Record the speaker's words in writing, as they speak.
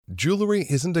Jewelry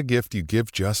isn't a gift you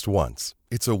give just once.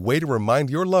 It's a way to remind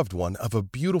your loved one of a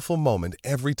beautiful moment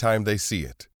every time they see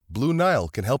it. Blue Nile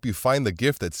can help you find the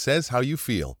gift that says how you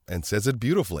feel and says it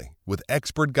beautifully, with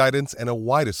expert guidance and a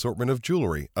wide assortment of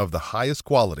jewelry of the highest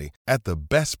quality at the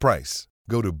best price.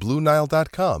 Go to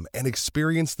BlueNile.com and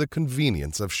experience the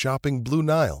convenience of shopping Blue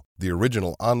Nile, the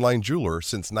original online jeweler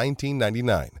since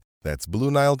 1999. That's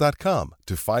BlueNile.com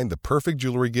to find the perfect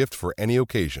jewelry gift for any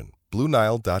occasion.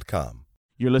 BlueNile.com.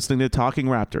 You're listening to Talking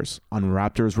Raptors on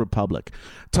Raptors Republic.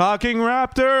 Talking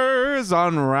Raptors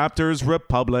on Raptors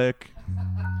Republic.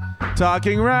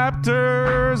 Talking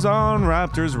Raptors on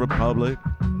Raptors Republic.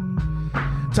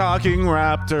 Talking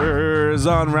Raptors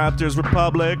on Raptors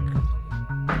Republic.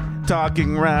 Talking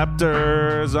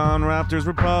Raptors on Raptors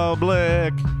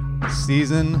Republic.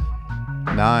 Season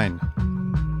 9.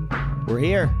 We're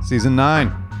here. Season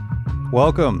 9.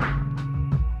 Welcome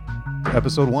to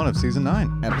episode 1 of season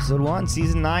 9. Episode 1,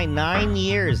 season 9. 9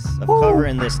 years of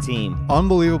covering this team.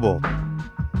 Unbelievable.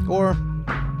 Or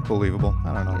believable.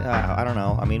 I don't know. Yeah, I don't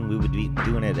know. I mean, we would be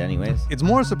doing it anyways. It's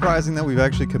more surprising that we've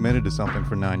actually committed to something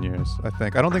for 9 years, I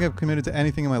think. I don't think I've committed to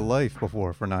anything in my life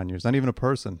before for 9 years. Not even a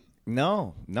person.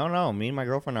 No. Me and my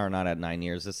girlfriend are not at 9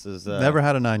 years. This is Never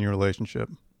had a 9-year relationship.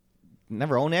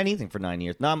 never owned anything for 9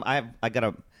 years. No, I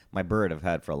got my bird I've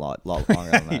had for a lot longer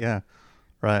than that. Yeah,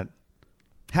 right.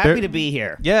 Happy to be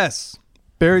here. Yes.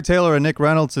 Barry Taylor and Nick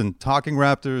Reynoldson, Talking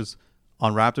Raptors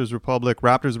on Raptors Republic,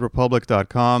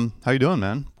 raptorsrepublic.com. How you doing,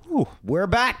 man? Whew. We're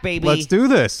back, baby. Let's do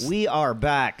this. We are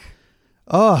back.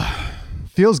 Oh,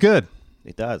 feels good.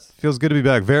 It does. Feels good to be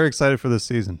back. Very excited for this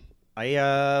season. I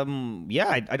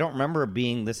don't remember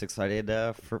being this excited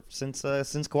since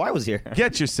Kawhi was here.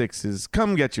 Get your sixes.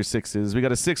 Come get your sixes. We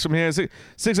got a 6 from here,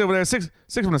 six over there, six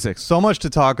from the 6. So much to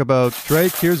talk about.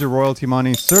 Drake, Here's Your Royalty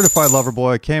Money, Certified Lover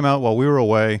Boy came out while we were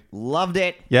away. Loved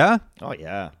it. Yeah? Oh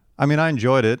yeah. I mean, I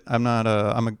enjoyed it. I'm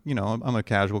a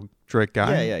casual Drake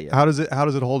guy. Yeah. How does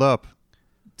it hold up?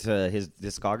 To his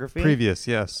discography. Previous,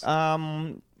 yes.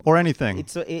 Or anything.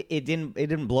 It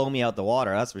didn't blow me out the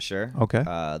water, that's for sure. Okay.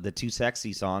 The Too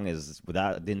Sexy song is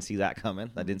without. Didn't see that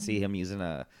coming. I didn't see him using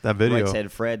that video. Right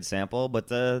Said Fred sample, but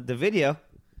the video,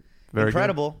 very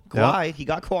incredible. Good. Kawhi, Yeah. he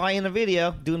got Kawhi in the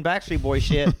video doing Backstreet Boy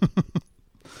shit.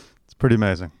 It's pretty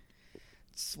amazing.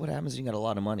 It's what happens when you got a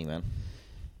lot of money, man.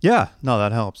 Yeah, no,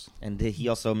 that helps. And he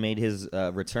also made his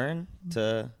return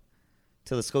to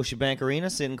the Scotiabank Arena,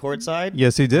 sitting courtside.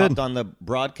 Yes, he did. Hopped on the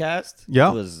broadcast.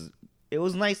 Yeah. It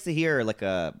was nice to hear like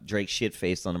a Drake shit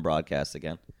faced on the broadcast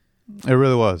again. It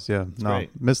really was, yeah. Great.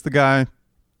 Missed the guy.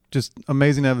 Just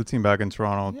amazing to have the team back in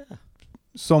Toronto. Yeah.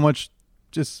 So much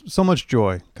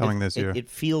joy coming this year. It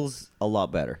feels a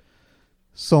lot better.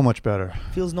 So much better.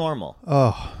 Feels normal.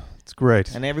 Oh, it's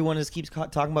great. And everyone just keeps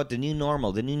talking about the new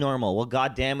normal. Well,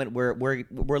 God damn it, we're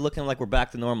looking like we're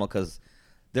back to normal because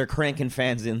they're cranking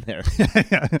fans in there.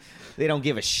 They don't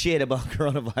give a shit about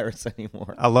coronavirus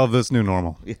anymore. I love this new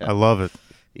normal. Yeah. I love it.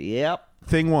 Yep.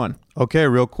 Thing 1. Okay,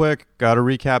 real quick. Got to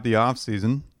recap the off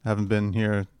season. Haven't been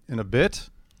here in a bit.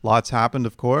 Lots happened,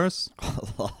 of course.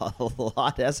 A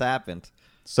lot has happened.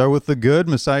 Start with the good.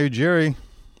 Masai Ujiri.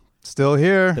 Still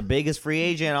here. The biggest free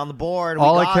agent on the board.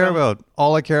 All I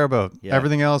care about. Yeah.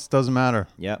 Everything else doesn't matter.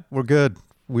 Yep. We're good.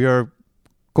 We are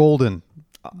golden.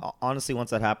 Honestly, once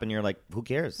that happened, you're like, who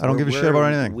cares? I don't give a shit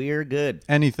about anything. We're good.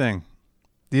 Anything.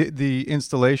 The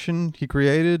installation he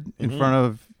created in front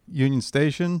of Union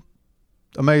Station,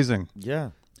 amazing. Yeah.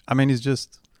 I mean,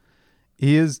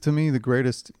 he is to me the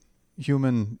greatest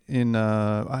human in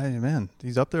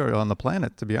he's up there on the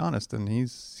planet, to be honest, and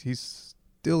he's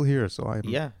still here, so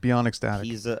I'm beyond ecstatic.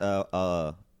 He's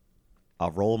a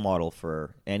role model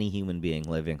for any human being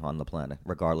living on the planet,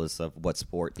 regardless of what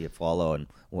sport you follow and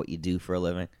what you do for a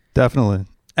living. Definitely.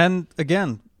 And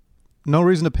again, no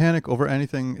reason to panic over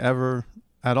anything ever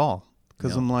at all.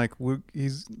 Because I'm like, we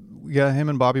got him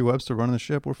and Bobby Webster running the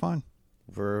ship. We're fine.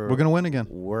 We're going to win again.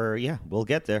 We'll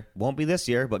get there. Won't be this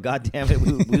year, but goddamn it,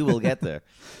 we will get there.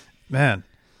 Man.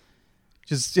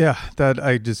 That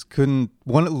I just couldn't.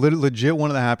 Legit one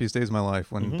of the happiest days of my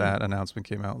life when that announcement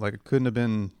came out. Like, it couldn't have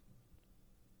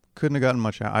gotten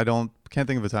much. Can't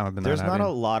think of a time I've been There's that happy. not a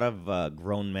lot of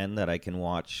grown men that I can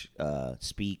watch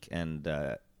speak and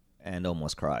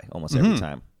almost cry almost every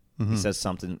time. He says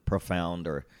something profound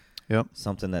or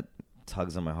something that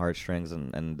tugs on my heartstrings,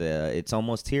 and it's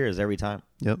almost tears every time.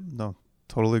 Yep. No,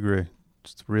 totally agree.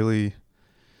 Just really,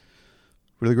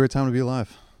 really great time to be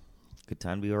alive. Good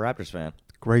time to be a Raptors fan.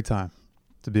 Great time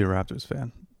to be a Raptors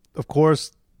fan. Of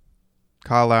course,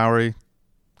 Kyle Lowry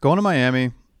going to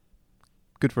Miami.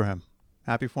 Good for him.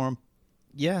 Happy for him.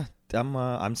 Yeah,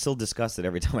 I'm still disgusted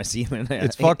every time I see him.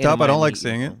 It's fucked up. I don't like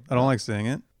seeing it. I don't like seeing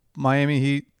it. Miami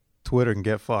Heat Twitter can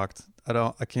get fucked.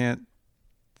 I can't.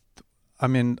 I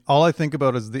mean, all I think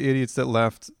about is the idiots that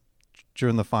left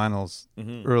during the finals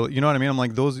early. You know what I mean? I'm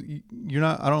like, those. You're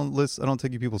not. I don't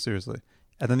take you people seriously.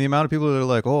 And then the amount of people that are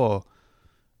like, oh,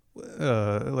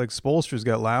 like Spoelstra's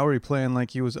got Lowry playing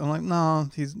like he was. I'm like, no,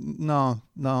 he's no.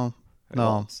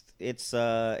 Well, it's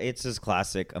as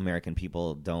classic American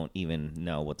people don't even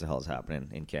know what the hell is happening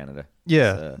in Canada.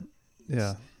 Yeah,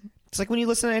 yeah. It's like when you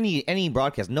listen to any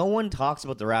broadcast, no one talks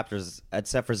about the Raptors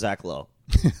except for Zach Lowe.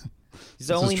 He's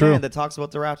the only man that talks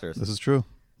about the Raptors. This is true.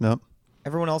 Yep.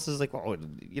 Everyone else is like, oh,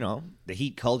 the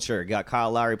Heat culture got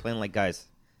Kyle Lowry playing like, guys,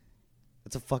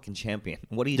 that's a fucking champion.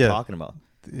 What are you talking about?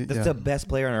 That's the best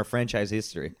player in our franchise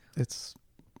history.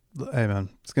 Hey man,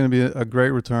 it's going to be a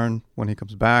great return when he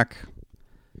comes back.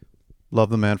 Love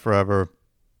the man forever.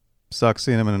 Sucks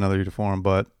seeing him in another uniform,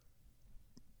 but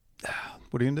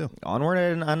what are you going to do? Onward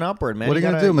and upward, man. What are you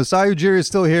going to do? Masai Ujiri is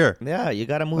still here. Yeah, you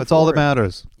got to move That's forward. all that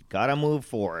matters. Got to move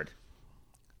forward.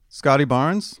 Scotty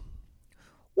Barnes.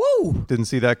 Woo! Didn't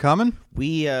see that coming.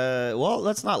 Well,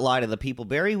 let's not lie to the people,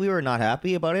 Barry. We were not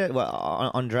happy about it.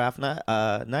 Well, on draft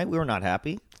night, we were not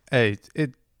happy. Hey,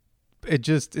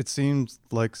 it seemed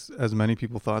like as many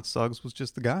people thought Suggs was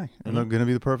just the guy and they're going to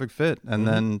be the perfect fit. And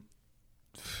then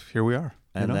here we are.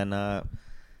 And then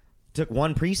took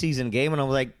one preseason game, and I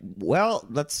was like, well,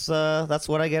 that's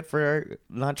what I get for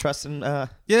not trusting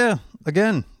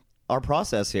again, our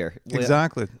process here.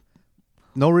 Exactly.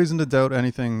 No reason to doubt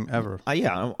anything ever.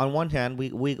 Yeah, on one hand,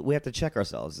 we have to check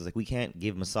ourselves. It's like we can't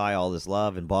give Masai all this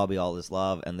love and Bobby all this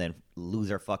love and then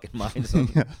lose our fucking minds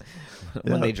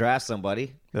when they draft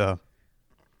somebody. Yeah.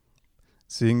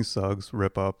 Seeing Suggs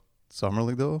rip up Summer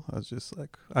League, though, I was just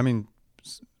like, I mean,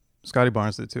 Scotty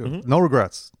Barnes did too. No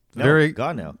regrets.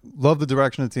 God, no. Love the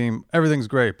direction of the team. Everything's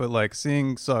great, but like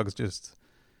seeing Suggs just,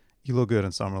 he looked good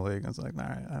in Summer League. I was like,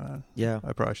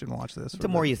 I probably shouldn't watch this. The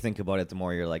more you think about it, the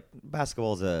more you're like,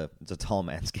 basketball is a tall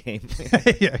man's game.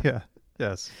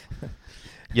 Yes.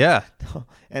 Yeah.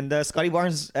 And Scotty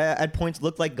Barnes at points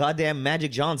looked like goddamn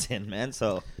Magic Johnson, man.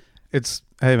 So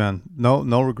hey man,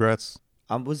 no regrets.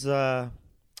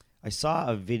 I saw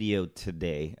a video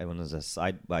today. It was a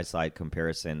side-by-side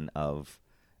comparison of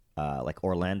like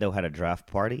Orlando had a draft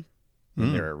party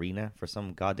in their arena for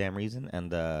some goddamn reason,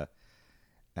 and the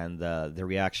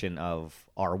reaction of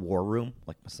our war room,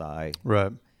 like Masai,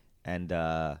 right,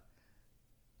 and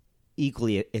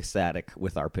equally ecstatic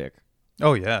with our pick.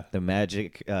 Oh yeah, the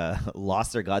Magic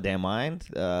lost their goddamn mind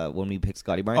when we picked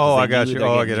Scotty Barnes. Oh, I got you.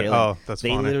 Oh, I get it. Oh, that's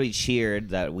funny. They literally cheered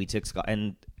that we took Scott,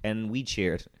 and we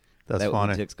cheered that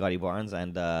we took Scotty Barnes,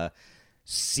 and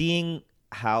seeing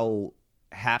how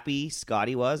happy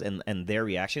Scotty was and their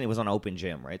reaction. It was on open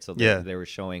gym, right? So they were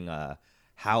showing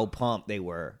how pumped they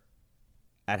were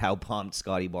at how pumped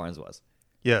Scotty Barnes was.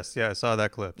 Yes, I saw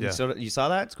that clip. Yeah, you saw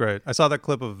that? It's great. I saw that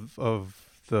clip of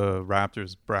the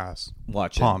Raptors brass.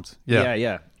 Watch pumped.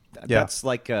 Yeah. That's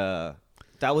like that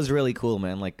was really cool,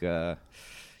 man. Like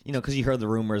because you heard the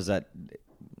rumors that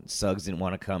Suggs didn't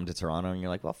want to come to Toronto, and you're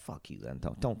like, well, fuck you then.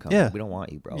 Don't come. Yeah. We don't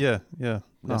want you, bro. Yeah.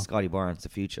 We got Scotty Barnes, the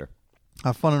future.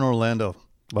 Have fun in Orlando,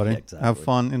 buddy. Yeah, exactly. Have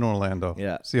fun in Orlando.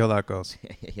 Yeah. See how that goes.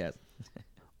 Yes.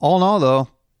 All in all, though,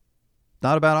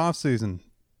 not a bad offseason.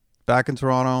 Back in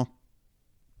Toronto,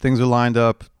 things are lined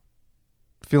up.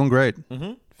 Feeling great.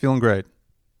 Mm-hmm. Feeling great.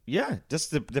 Yeah,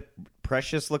 just the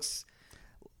Precious looks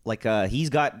like he's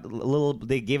got a little.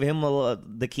 They give him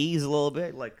the keys a little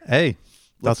bit. Like, hey,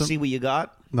 let's see what you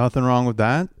got. Nothing wrong with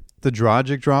that. The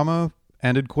Dragic drama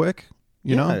ended quick.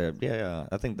 You know? Yeah.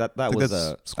 I think that was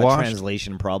a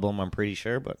translation problem. I'm pretty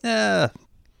sure, but yeah,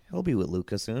 he'll be with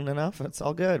Luka soon enough. It's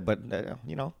all good. But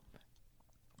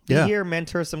be here,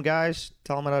 mentor some guys,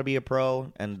 tell them how to be a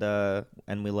pro, and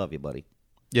we love you, buddy.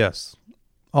 Yes.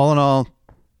 All in all,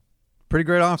 pretty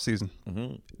great offseason.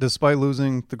 Mm-hmm. Despite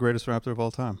losing the greatest Raptor of all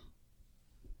time.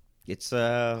 It's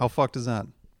how fucked is that?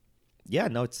 Yeah,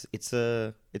 no,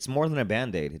 it's more than a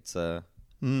Band-Aid. It's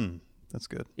that's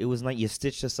good. It was like you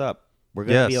stitched us up. We're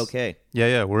gonna be okay.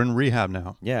 Yeah. We're in rehab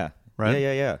now. Yeah. Right.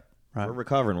 Yeah. Right. We're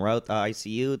recovering. We're out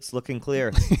ICU. It's looking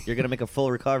clear. You're gonna make a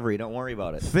full recovery. Don't worry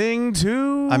about it. Thing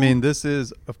two. I mean, this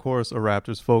is of course a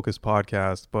Raptors focused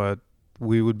podcast, but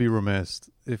we would be remiss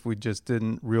if we just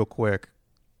didn't real quick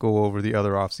go over the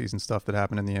other offseason stuff that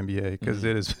happened in the NBA because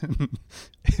it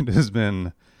has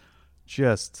been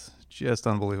just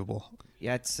unbelievable.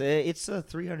 Yeah, it's a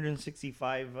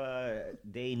 365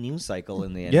 day news cycle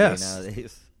in the NBA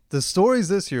nowadays. The stories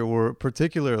this year were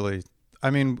particularly, I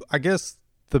mean, I guess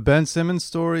the Ben Simmons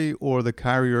story or the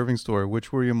Kyrie Irving story,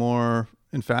 which were you more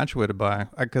infatuated by,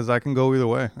 because I can go either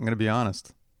way. I'm going to be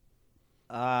honest.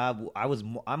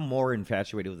 I'm more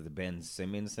infatuated with the Ben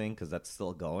Simmons thing because that's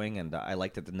still going, and I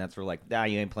like that the Nets were like, "Nah,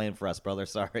 you ain't playing for us, brother.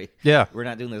 Sorry. Yeah, we're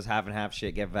not doing this half and half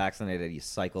shit. Get vaccinated, you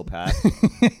psychopath."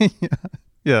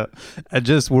 yeah.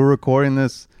 We're recording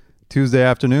this Tuesday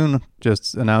afternoon.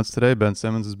 Just announced today, Ben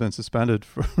Simmons has been suspended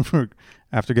for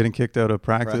after getting kicked out of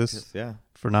practice. Yeah,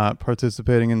 for not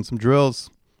participating in some drills.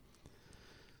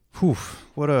 Whew,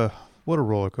 what a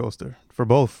roller coaster for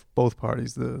both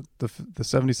parties, the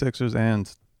 76ers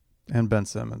and Ben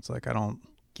Simmons. Like, I don't.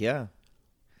 Yeah,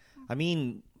 I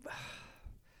mean,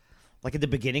 like at the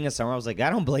beginning of summer, I was like, I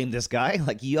don't blame this guy.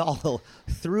 Like, y'all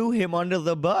threw him under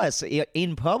the bus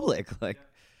in public, like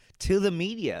to the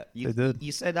media. They did.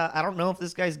 You said, I don't know if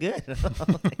this guy's good.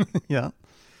 Yeah,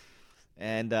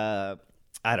 and I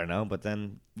don't know, but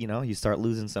then you start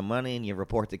losing some money, and you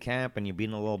report to camp, and you're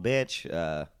being a little bitch.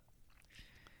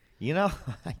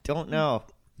 I don't know.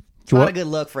 It's not a good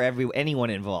look for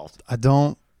anyone involved. I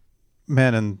don't,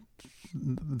 man. And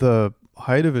the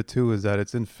height of it too is that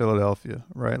it's in Philadelphia,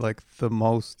 right? Like the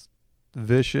most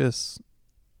vicious,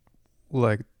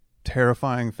 like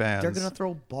terrifying fans. They're gonna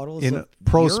throw bottles in of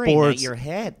pro urine sports at your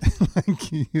head. Like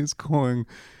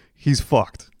he's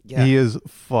fucked. Yeah. He is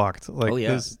fucked. Like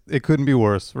this, it couldn't be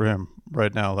worse for him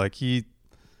right now. Like he's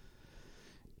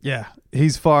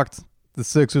fucked. The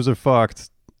Sixers are fucked.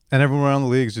 And everyone around the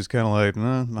league is just kind of like, we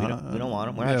don't want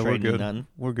him. We're not trading none.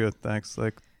 We're good, thanks.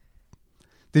 Like,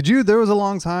 there was a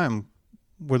long time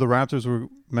where the Raptors were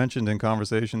mentioned in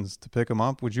conversations to pick him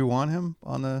up. Would you want him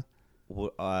on the?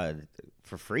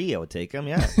 For free, I would take him.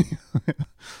 Yeah.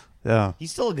 Yeah.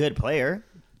 He's still a good player.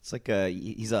 It's like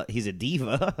he's a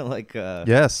diva. Like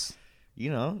yes. I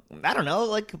don't know.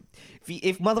 Like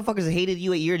if motherfuckers hated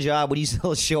you at your job, would you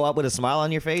still show up with a smile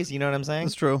on your face? You know what I'm saying?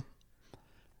 That's true.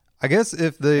 I guess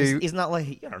if he's not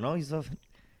like, I don't know, he's a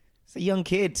young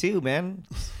kid too, man.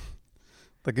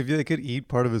 Like if they could eat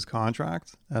part of his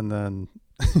contract and then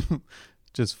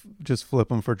just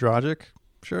flip him for Dragic,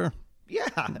 sure. Yeah.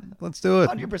 Let's do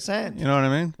it. 100%. You know what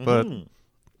I mean? Mm-hmm. But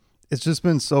it's just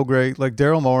been so great. Like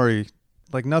Daryl Morey,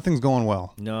 like nothing's going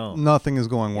well. No. Nothing is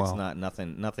going well. It's not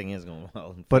nothing is going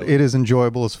well. But it is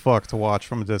enjoyable as fuck to watch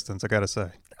from a distance, I gotta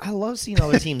say. I love seeing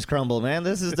other teams crumble, man.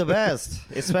 This is the best,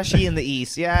 especially in the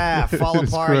East. Yeah, fall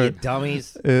apart, great. you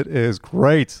dummies. It is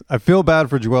great. I feel bad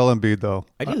for Joel Embiid, though.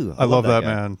 I do. I love that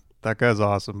man. That guy's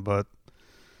awesome, but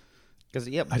because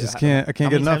I just can't get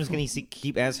enough. How many times can he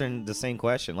keep answering the same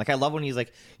question? Like I love when he's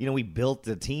like, we built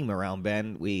the team around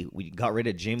Ben. We got rid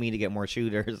of Jimmy to get more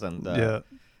shooters, and I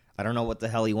don't know what the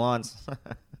hell he wants.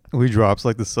 He drops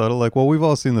like the subtle, like, well, we've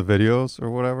all seen the videos or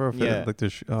whatever. Yeah.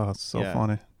 It's so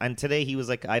funny. And today he was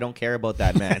like, I don't care about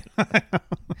that man.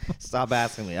 Stop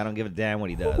asking me. I don't give a damn what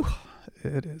he does.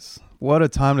 It is. What a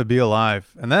time to be alive.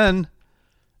 And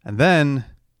then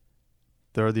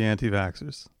there are the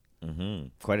anti-vaxxers. Mm-hmm.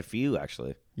 Quite a few,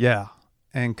 actually. Yeah.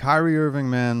 And Kyrie Irving,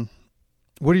 man,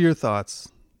 what are your thoughts?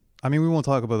 I mean, we won't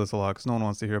talk about this a lot because no one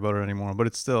wants to hear about it anymore, but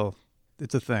it's a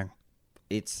thing.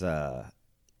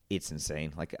 It's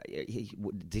insane. Like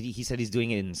he said he's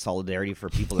doing it in solidarity for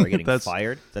people that are getting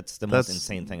fired. That's the most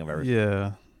insane thing I've ever seen.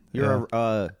 Yeah. You're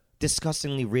a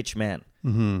disgustingly rich man.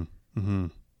 Mm-hmm. Mm-hmm.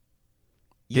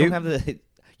 You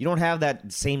don't have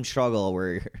that same struggle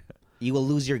where you will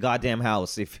lose your goddamn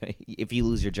house if you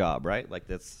lose your job, right? Like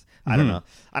that's I don't know.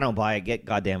 I don't buy it. Get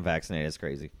goddamn vaccinated. It's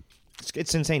crazy.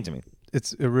 It's insane to me.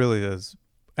 It really is.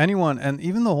 Anyone, and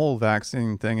even the whole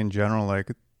vaccine thing in general,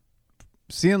 like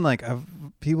seeing like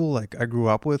people like I grew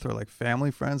up with or like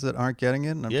family friends that aren't getting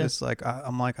it, and I'm just like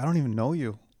I'm like I don't even know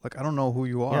you. Like I don't know who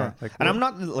you are. Yeah. Like, and I'm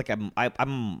not like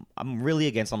I'm really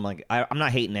against. I'm like I'm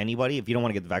not hating anybody. If you don't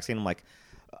want to get the vaccine, I'm like,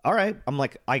 all right. I'm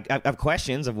like I have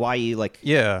questions of why you like.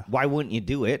 Yeah. Why wouldn't you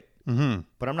do it? Mm-hmm.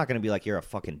 But I'm not gonna be like you're a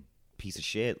fucking piece of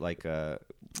shit. Like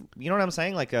you know what I'm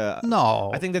saying? Like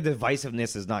no. I think the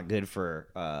divisiveness is not good for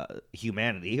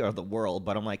humanity or the world.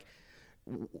 But I'm like.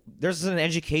 There's an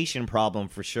education problem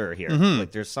for sure here. Mm-hmm.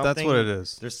 Like there's something. That's what it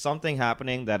is. There's something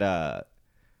happening that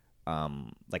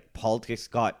like politics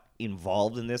got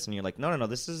involved in this, and you're like, no.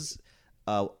 This is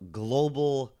a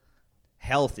global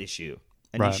health issue,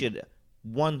 and you should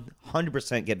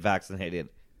 100% get vaccinated.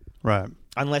 Right.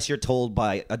 Unless you're told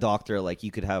by a doctor, like you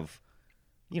could have,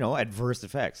 adverse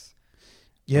effects.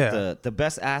 Yeah. But the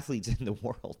best athletes in the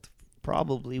world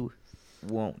probably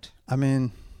won't. I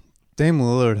mean. Dame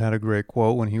Lillard had a great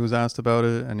quote when he was asked about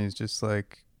it, and he's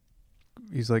like,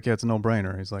 yeah, it's a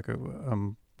no-brainer. He's like,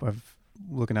 I'm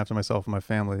looking after myself and my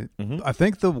family. Mm-hmm. I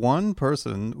think the one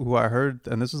person who I heard,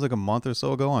 and this was like a month or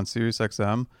so ago on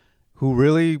SiriusXM, who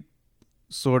really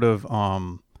sort of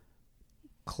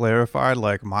clarified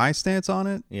like my stance on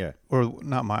it. Yeah. Or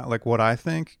not my, like what I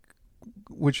think,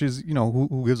 which is, you know,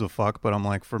 who gives a fuck? But I'm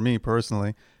like, for me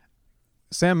personally,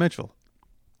 Sam Mitchell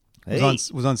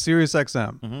was on Sirius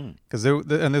XM because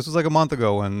and this was like a month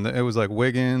ago, and it was like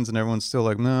Wiggins, and everyone's still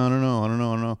like, no, I don't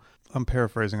know. I'm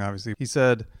paraphrasing, obviously. He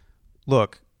said,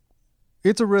 "Look,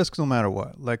 it's a risk no matter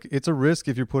what. Like, it's a risk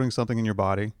if you're putting something in your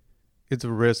body. It's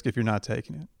a risk if you're not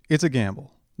taking it. It's a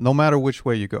gamble, no matter which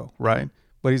way you go, right?"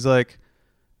 But he's like,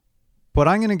 "But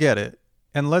I'm gonna get it,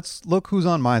 and let's look who's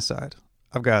on my side.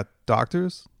 I've got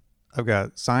doctors, I've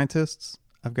got scientists,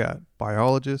 I've got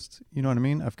biologists. You know what I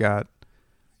mean? I've got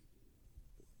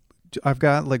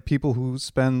like people who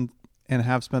spend and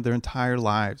have spent their entire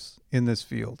lives in this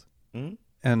field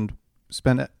and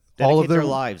spend all of their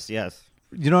lives. Yes.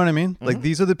 You know what I mean? Like,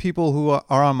 these are the people who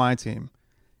are on my team.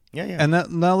 Yeah, yeah. And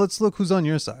now let's look who's on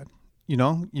your side. You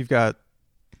know, you've got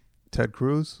Ted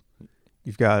Cruz.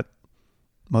 You've got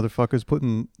motherfuckers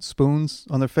putting spoons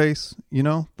on their face. You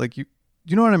know, like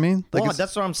you know what I mean? Like, well,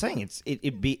 that's what I'm saying.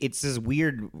 It's this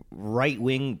weird right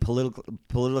wing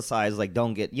politicized, like,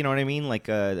 don't get, you know what I mean? Like,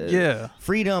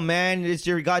 freedom, man. It's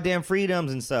your goddamn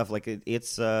freedoms and stuff. Like,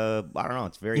 it's I don't know.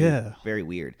 It's very very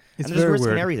weird. It's and there's very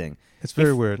weird. Everything. It's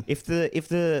very weird. If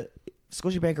the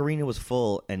Scotiabank Arena was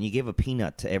full and you gave a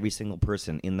peanut to every single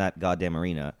person in that goddamn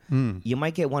arena, you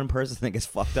might get one person that gets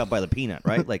fucked up by the peanut,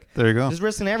 right? Like, there you go. There's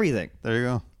risking everything. There you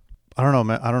go. I don't know,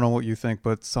 man. I don't know what you think,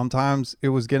 but sometimes it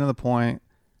was getting to the point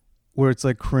where it's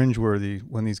like cringeworthy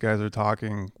when these guys are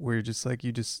talking, where you're just like,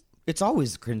 it's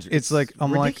always cringe. It's like,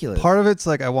 I'm ridiculous. Like, part of it's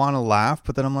like, I want to laugh,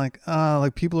 but then I'm like,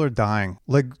 people are dying.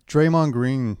 Like Draymond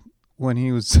Green, when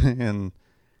he was saying,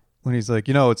 when he's like,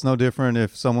 you know, it's no different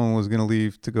if someone was going to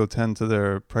leave to go tend to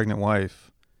their pregnant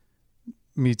wife,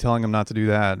 me telling him not to do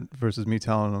that versus me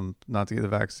telling him not to get the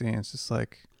vaccine. It's just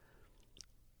like,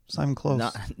 it's not even close.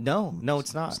 No,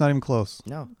 it's not. It's not even close.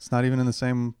 No. It's not even in the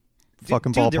same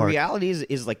fucking ballpark. The reality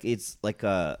is like, it's like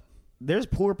there's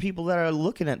poor people that are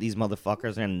looking at these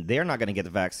motherfuckers and they're not going to get the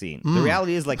vaccine. The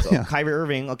reality is like, Kyrie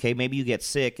Irving, okay, maybe you get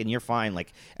sick and you're fine,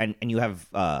 like, and you have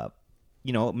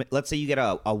you know, let's say you get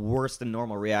a worse than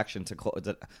normal reaction to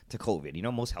COVID. You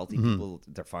know, most healthy people,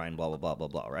 they're fine, blah, blah, blah, blah,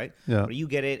 blah, right? Yeah. But you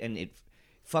get it and it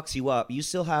fucks you up. You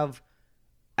still have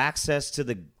access to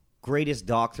the greatest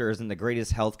doctors and the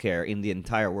greatest healthcare in the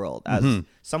entire world. As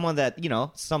someone that, you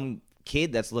know, some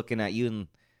kid that's looking at you and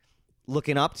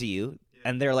looking up to you,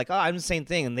 and they're like, oh, I'm the same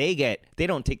thing, and they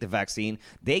don't take the vaccine,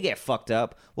 they get fucked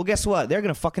up. Well, guess what? They're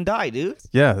gonna fucking die, dude.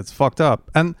 Yeah, it's fucked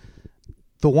up. And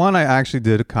the one I actually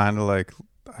did kind of like,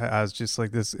 I was just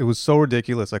like this, it was so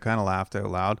ridiculous, I kind of laughed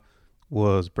out loud,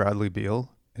 was Bradley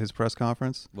Beal, his press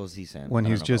conference. What was he saying? When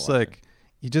he was just like,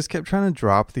 he just kept trying to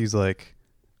drop these like,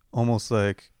 almost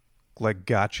like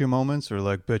gotcha moments, or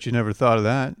like, bet you never thought of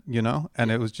that, you know?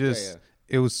 And it was just,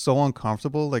 it was so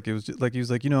uncomfortable. Like, it was just, like, he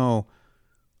was like, you know,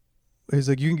 he's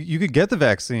like, you could get the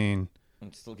vaccine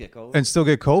and still get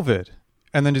COVID.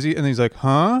 And then he's like,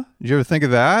 huh? Did you ever think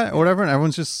of that or whatever? And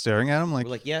everyone's just staring at him like,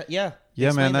 we're like, yeah,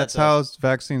 man, that's how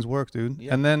vaccines work, dude.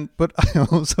 Yeah. And then, but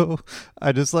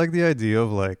I just like the idea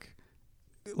of like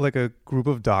a group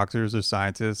of doctors or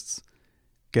scientists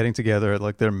getting together at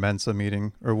like their Mensa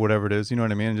meeting or whatever it is, you know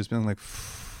what I mean? And just being like,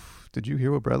 did you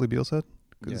hear what Bradley Beal said?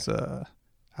 Because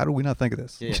how do we not think of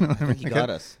this? Yeah, you know what I think he got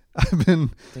us. I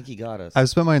think he got us. I've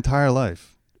spent my entire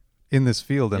life in this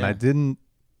field, and I didn't.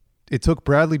 It took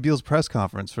Bradley Beal's press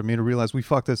conference for me to realize we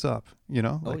fucked this up. You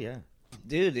know? Like,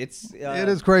 dude, it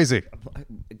is crazy.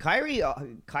 Kyrie,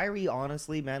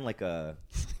 honestly, man, like I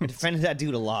defended that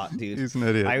dude a lot, dude. He's an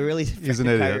idiot. I really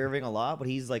defended Kyrie Irving a lot, but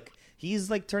he's like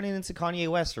turning into Kanye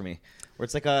West for me. Where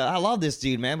it's like, I love this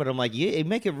dude, man, but I'm like, it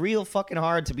make it real fucking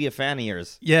hard to be a fan of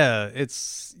yours. Yeah,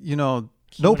 it's, you know,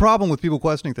 no problem with people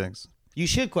questioning things. You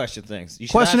should question things. You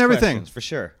should question everything for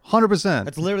sure. 100%.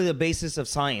 That's literally the basis of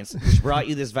science, which brought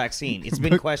you this vaccine. It's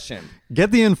been questioned.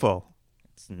 Get the info.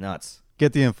 It's nuts.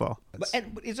 Get the info.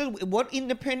 What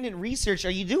independent research are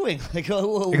you doing? Like,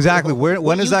 exactly.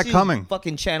 When is that coming?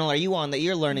 Fucking channel are you on that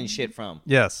you're learning shit from?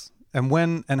 Yes. And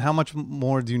when and how much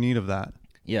more do you need of that?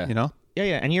 Yeah. You know?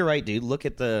 Yeah. And you're right, dude. Look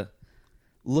at the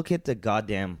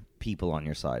goddamn people on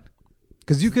your side.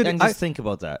 Because you could just think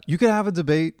about that. You could have a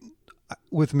debate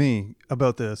with me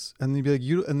about this, and they'd be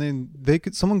like, and then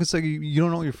someone could say, you don't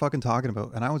know what you're fucking talking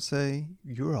about, and I would say,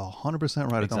 you're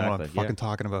 100% right. I don't know what I'm fucking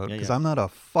talking about, because I'm not a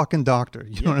fucking doctor.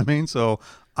 You know what I mean? So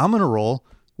I'm gonna roll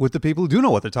with the people who do know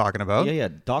what they're talking about. Yeah.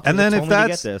 Doctors, and then if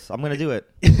that's, get this, I'm gonna do it.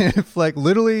 If like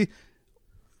literally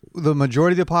the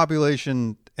majority of the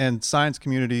population and science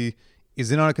community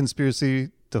is in on a conspiracy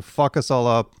to fuck us all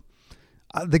up,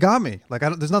 they got me. Like,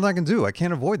 there's nothing I can do. I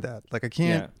can't avoid that. Like, I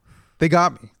can't. They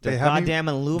got me. The They have goddamn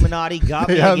Illuminati got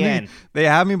me They have again. They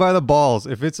have me by the balls.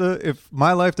 If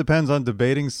my life depends on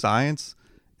debating science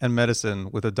and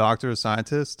medicine with a doctor or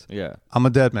scientist, Yeah. I'm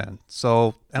a dead man.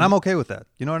 So, and I'm okay with that.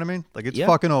 You know what I mean? Like, it's Yeah.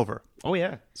 fucking over. Oh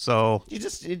yeah. So, You're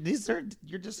just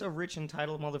a rich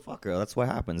entitled motherfucker. That's what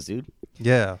happens, dude.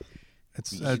 yeah.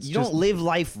 It's You just, don't live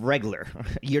life regular.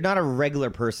 You're not a regular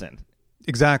person.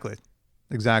 Exactly.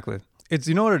 It's,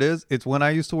 you know what it is? It's when I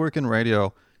used to work in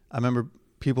radio, I remember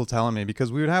people telling me,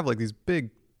 because we would have like these big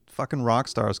fucking rock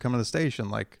stars come to the station,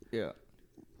 like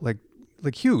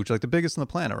huge, like the biggest on the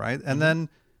planet, right? And then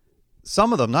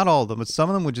some of them, not all of them, but some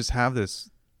of them would just have this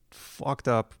fucked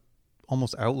up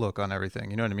almost outlook on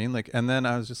everything. You know what I mean? Like, and then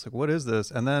I was just like, what is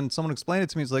this? And then someone explained it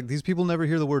to me. It's like, these people never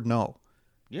hear the word no.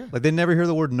 Yeah. Like, they never hear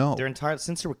the word no. They're entitled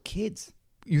since they were kids.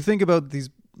 You think about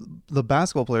the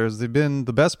basketball players, they've been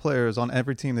the best players on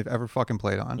every team they've ever fucking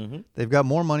played on. Mm-hmm. They've got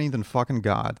more money than fucking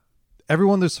God.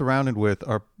 Everyone they're surrounded with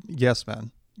are yes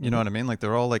men. You know what I mean? Like,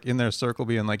 they're all like in their circle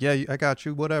being like, yeah, I got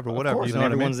you, whatever. Of course, You know and what I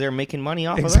mean? everyone's there making money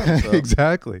off of that. So.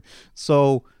 Exactly.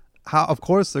 So, of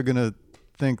course they're going to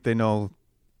think they know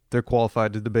they're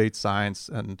qualified to debate science,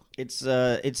 and It's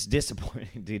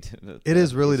disappointing, dude. It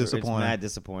is really It's disappointing. mad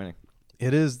disappointing.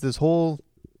 it is, this whole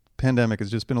pandemic has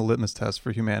just been a litmus test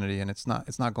for humanity, and it's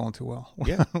not going too well.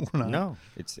 Yeah. We're not. No,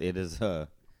 it is.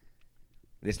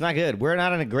 It's not good. We're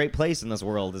not in a great place in this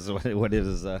world. Is what it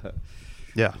is.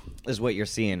 Yeah. Is what you're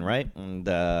seeing, right? And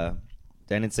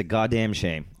then it's a goddamn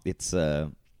shame. It's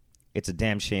a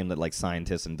damn shame that like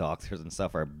scientists and doctors and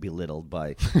stuff are belittled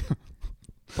by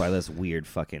this weird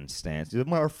fucking stance.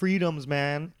 Our freedoms,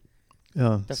 man.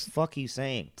 Yeah. The fuck you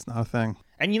saying? It's not a thing.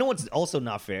 And you know what's also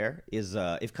not fair is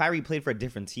if Kyrie played for a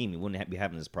different team, he wouldn't be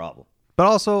having this problem. But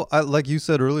also, like you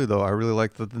said earlier, though, I really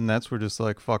like that the Nets were just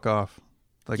like, fuck off.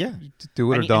 Like, Yeah.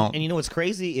 do it or don't. And you know what's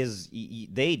crazy is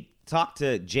they talked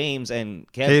to James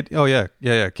and Kevin.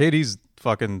 KD's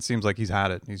fucking seems like he's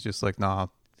had it. He's just like, nah.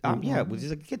 Which is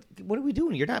like, what are we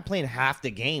doing? You're not playing half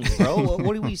the games, bro.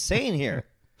 What are we saying here?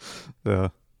 Yeah.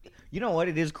 You know what?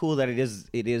 It is cool that it is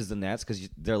the Nets because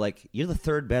they're like, you're the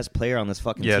third best player on this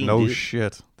fucking Yeah, team, no dude.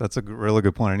 shit. That's a really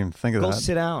good point. I didn't even think of Go that.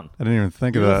 sit down. I didn't even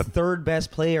think You're of the that. third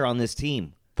best player on this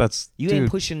team. You ain't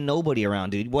pushing nobody around,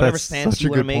 dude. Whatever That's stance such a you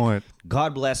want to good make, point.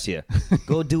 God bless you.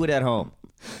 Go do it at home.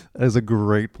 That is a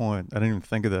great point. I didn't even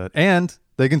think of that. And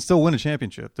they can still win a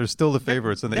championship. They're still the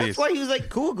favorites in the That's East. why he was like,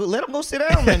 cool, let him go sit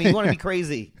down, man. You want to be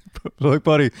crazy. They're like,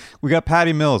 buddy, we got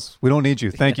Patty Mills. We don't need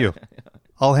you. Thank you.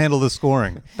 I'll handle the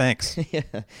scoring. Thanks.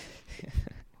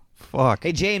 Fuck.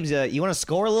 Hey, James, you want to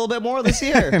score a little bit more this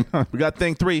year? We got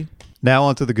thing 3. Now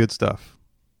on to the good stuff.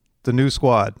 The new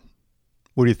squad.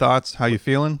 What are your thoughts? How you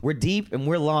feeling? We're deep and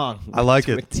we're long. I like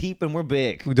it. We're deep and we're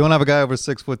big. We don't have a guy over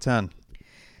 6'10".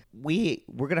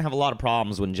 We're gonna have a lot of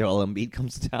problems when Joel Embiid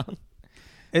comes down.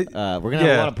 It- We're gonna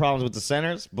have a lot of problems with the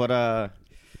centers, but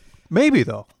Maybe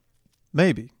though.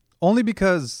 Maybe. Only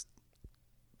because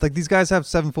like these guys have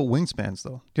 7-foot wingspans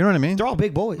though. Do you know what I mean? they're all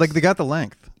big boys. Like they got the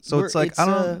length. So it's like I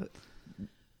don't know.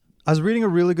 I was reading a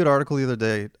really good article the other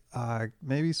day.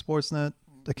 Maybe Sportsnet.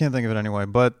 I can't think of it anyway.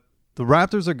 But the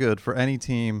Raptors are good for any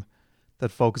team that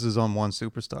focuses on one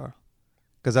superstar,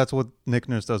 because that's what Nick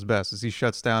Nurse does best. Is he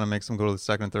shuts down and makes them go to the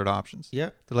second and third options. Yeah.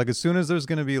 They're like, as soon as there's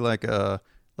going to be like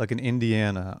an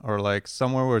Indiana or like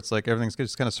somewhere where it's like everything's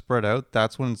just kind of spread out,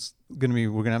 that's when it's going to be.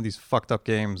 We're going to have these fucked up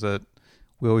games that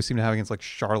we always seem to have against like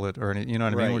Charlotte or any. You know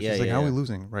what I mean? Right, Which yeah, is like, yeah, how are we yeah.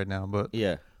 losing right now? But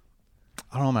yeah.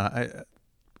 I don't know, man.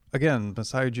 Again,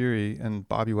 Masai Ujiri and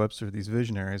Bobby Webster, these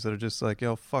visionaries that are just like,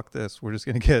 yo, fuck this. We're just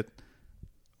going to get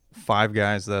 5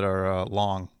 guys that are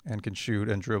long and can shoot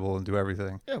and dribble and do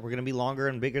everything. Yeah, we're gonna be longer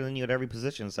and bigger than you at every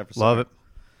position except for Love center. it.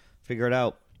 Figure it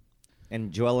out.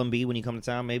 And Joel Embiid, when you come to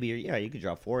town, maybe you could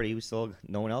drop 40. We still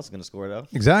no one else is gonna score though.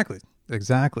 Exactly.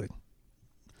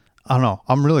 I don't know.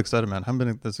 I'm really excited, man. I haven't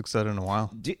been this excited in a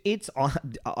while. It's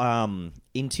on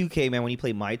in 2K, man. When you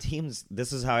play my teams,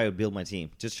 this is how I would build my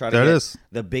team. Just try to There it get is.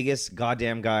 the biggest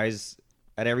goddamn guys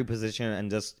at every position and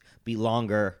just be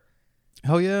longer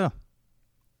Hell yeah.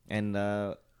 and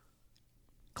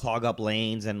clog up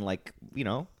lanes and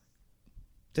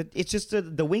it's just the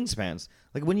wingspans.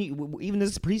 Like when you even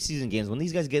this preseason games when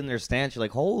these guys get in their stance, you're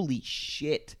like, holy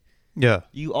shit. Yeah.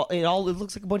 It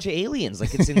looks like a bunch of aliens.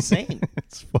 Like it's insane.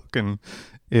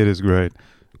 It is great.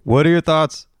 What are your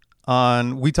thoughts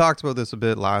on, we talked about this a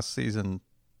bit last season,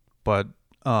 but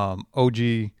OG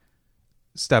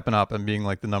stepping up and being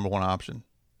like the number one option.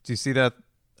 Do you see that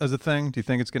as a thing? Do you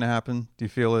think it's going to happen? Do you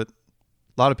feel it?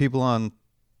 A lot of people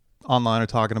online are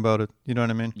talking about it. You know what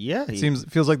I mean? Yeah. It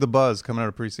feels like the buzz coming out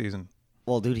of preseason.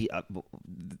 Well, dude,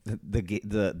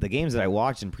 the games that I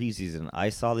watched in preseason, I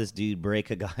saw this dude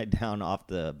break a guy down off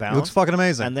the bounce. He looks fucking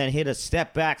amazing. And then hit a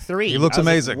step back three. He looks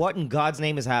amazing. Like, what in God's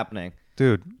name is happening?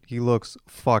 Dude, he looks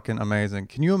fucking amazing.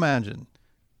 Can you imagine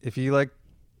if he like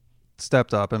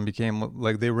stepped up and became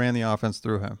like they ran the offense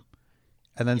through him,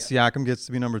 and then Siakam gets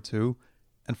to be number 2,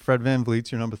 and Fred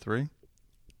VanVleet's your number 3?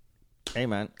 Hey,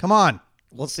 man. Come on.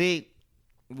 We'll see.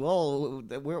 Well,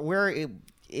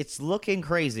 it's looking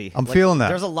crazy. I'm feeling that.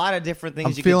 There's a lot of different things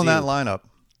I'm you could do. feeling that lineup.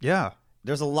 Yeah.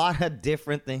 There's a lot of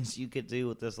different things you could do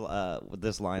with this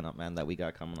lineup, man, that we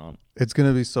got coming on. It's going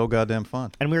to be so goddamn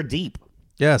fun. And we're deep.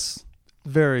 Yes.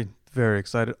 Very, very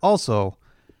excited. Also,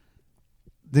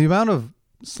 the amount of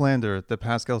slander that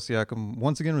Pascal Siakam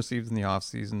once again received in the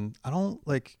offseason, I don't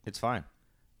like. It's fine.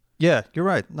 Yeah, you're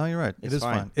right. No, you're right. It's it is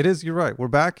fine. fine. It is. You're right. We're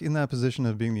back in that position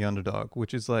of being the underdog,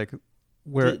 which is like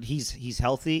where he's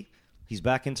healthy. He's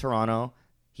back in Toronto.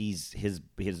 He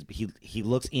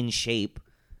looks in shape.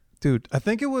 Dude, I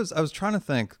think it was. I was trying to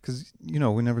think because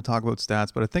we never talk about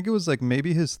stats, but I think it was like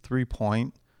maybe his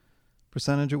 3-point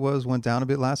percentage went down a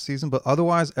bit last season, but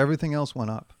otherwise everything else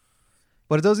went up.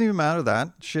 But it doesn't even matter that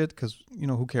shit because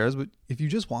who cares? But if you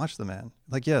just watch the man,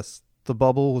 like yes, the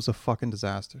bubble was a fucking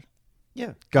disaster.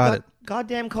 Yeah. Got it.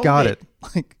 Goddamn COVID. Got it.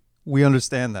 Like, we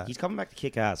understand that. He's coming back to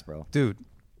kick ass, bro. Dude.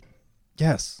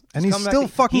 Yes. And he's still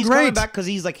fucking great. He's coming back because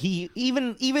he's like,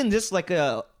 even this like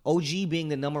OG being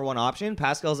the number 1 option,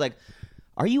 Pascal's like,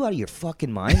 are you out of your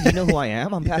fucking mind? You know who I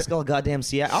am? I'm Pascal goddamn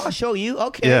Siakam. I'll show you.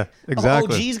 Okay. Yeah,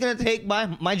 exactly. OG's going to take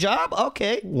my job?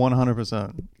 Okay.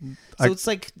 100%. So it's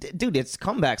like, dude, it's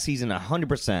comeback season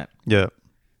 100%. Yeah.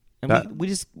 And we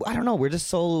just, I don't know, we're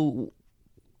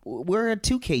a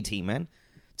 2K team, man.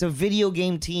 It's a video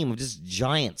game team of just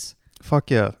giants.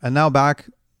 Fuck yeah. And now back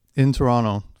in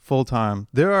Toronto, full time.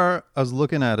 I was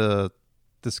looking at the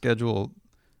schedule.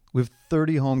 We have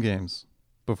 30 home games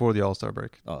before the All-Star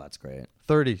break. Oh, that's great.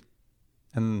 30.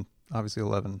 And obviously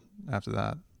 11 after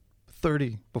that.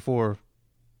 30 before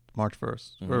March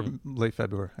 1st. Or late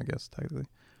February, I guess, technically.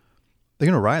 They're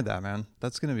going to ride that, man.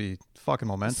 That's going to be fucking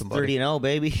momentum, buddy. 30-0,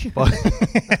 baby.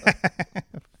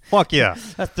 Fuck yeah.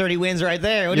 That's 30 wins right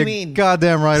there. What do you mean?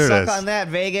 Goddamn right it is. Suck on that,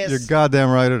 Vegas. You're goddamn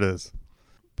right it is.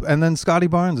 And then Scotty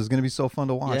Barnes is going to be so fun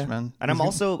to watch, man. And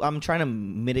I'm trying to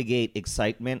mitigate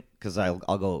excitement because I'll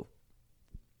go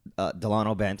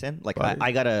Delano Banton. Like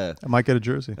I gotta. I might get a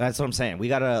jersey. That's what I'm saying. We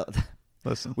gotta.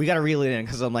 Listen. We gotta reel it in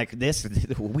because I'm like this.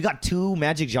 We got 2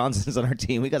 Magic Johnsons on our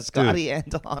team. We got Scotty and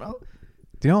Delano.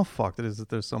 Do you know how fucked it is that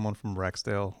there's someone from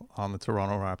Rexdale on the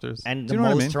Toronto Raptors? And the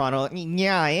most Toronto,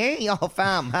 yo,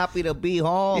 fam, happy to be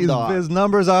home, dog. His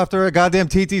numbers after a goddamn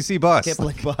TTC bus.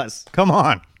 Kipling bus. Come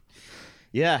on.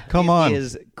 Yeah. Come on. He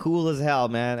is cool as hell,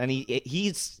 man. And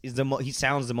he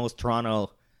sounds the most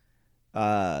Toronto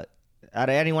out of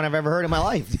anyone I've ever heard in my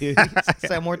life, dude. He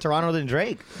sounds more Toronto than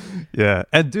Drake. Yeah.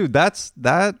 And dude,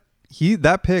 that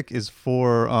pick is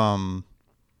for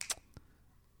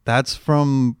that's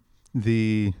from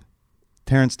the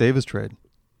Terrence Davis trade.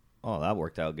 Oh, that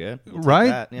worked out good. Right?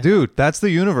 That, yeah. Dude, that's the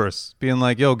universe being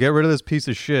like, yo, get rid of this piece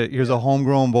of shit. Here's a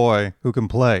homegrown boy who can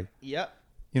play. Yep.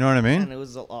 You know what I mean? And it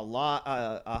was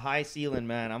a high ceiling,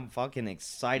 man. I'm fucking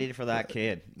excited for that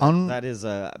kid. That is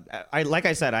like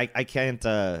I said, I can't.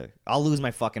 I'll lose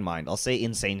my fucking mind. I'll say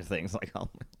insane things like,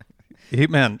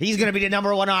 man, he's gonna be the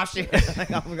number 1 option.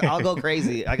 I'll go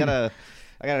crazy. I gotta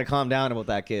calm down about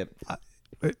that kid,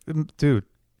 dude.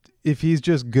 If he's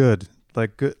just good,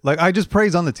 like I just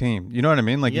praise on the team. You know what I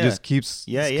mean? Like he just keeps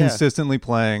consistently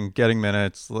playing, getting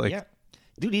minutes. Like,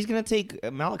 dude, he's gonna take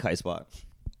Malachi's spot.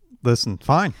 Listen,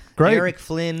 fine, great. Eric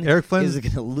Flynn is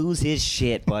gonna lose his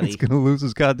shit, buddy. He's gonna lose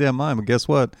his goddamn mind. But guess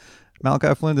what?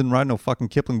 Malachi Flynn didn't ride no fucking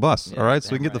Kipling bus. All right,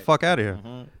 so we can get the fuck out of here.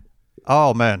 Mm-hmm.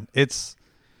 Oh man, it's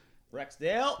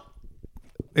Rexdale.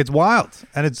 It's wild,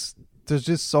 and there's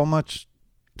just so much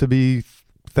to be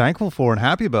thankful for and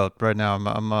happy about right now.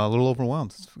 I'm a little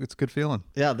overwhelmed. It's a good feeling.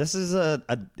 Yeah, this is a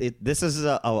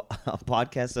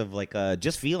podcast of like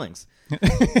just feelings.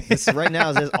 This right now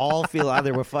is all feel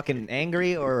either we're fucking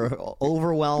angry or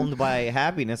overwhelmed by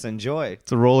happiness and joy.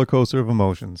 It's a roller coaster of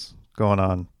emotions going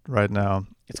on right now.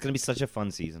 It's gonna be such a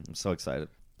fun season. I'm so excited.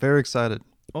 Very excited.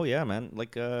 Oh yeah, man.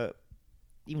 Like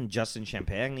even Justin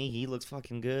Champagne, he looks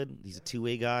fucking good. He's a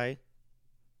 2-way guy.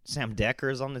 Sam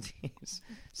Decker's on the team.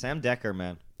 Sam Decker,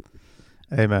 man.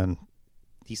 Hey, man.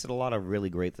 He said a lot of really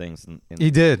great things.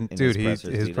 He did. Dude,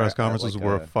 his press conferences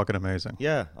were fucking amazing.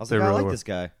 Yeah. I was like, I like this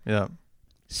guy. Yeah.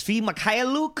 Svi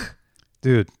Mikhailuk.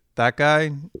 Dude, that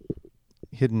guy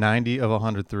hit 90 of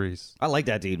 100 threes. I like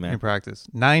that dude, man. In practice.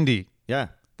 90. Yeah.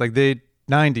 Like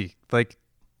 90. Like,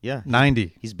 yeah.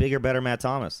 90. He's bigger, better Matt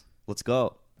Thomas. Let's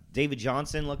go. David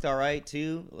Johnson looked all right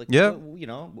too. Like, yeah, you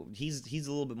know, he's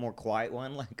a little bit more quiet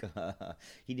one. Like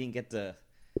he didn't get the,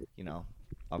 you know,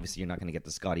 obviously you're not going to get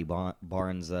the Scotty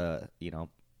Barnes, you know,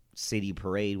 city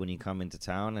parade when you come into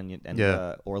town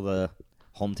or the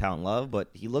hometown love. But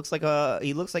he looks like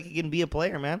he can be a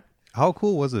player, man. How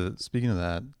cool was it? Speaking of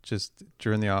that, just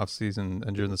during the off season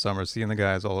and during the summer, seeing the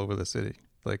guys all over the city,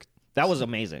 like that was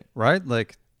amazing, right?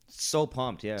 Like so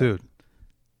pumped, yeah, dude.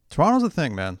 Toronto's a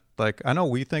thing, man. Like I know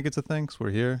we think it's a thing because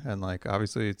we're here, and like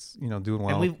obviously it's doing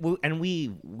well. And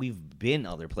we've been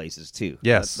other places too.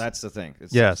 Yes, that's the thing.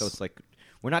 Yes, so it's like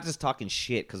we're not just talking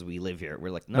shit because we live here.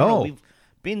 We're like no, we've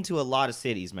been to a lot of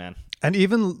cities, man. And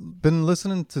even been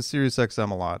listening to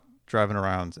SiriusXM a lot, driving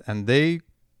around, and they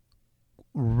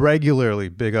regularly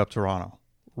big up Toronto.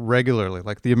 Regularly,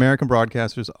 like the American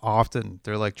broadcasters often,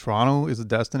 they're like Toronto is a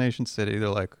destination city. They're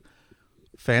like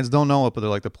fans don't know it, but they're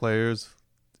like the players.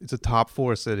 It's a top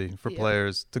 4 city for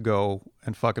players to go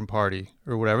and fucking party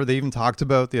or whatever. They even talked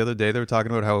about the other day, they were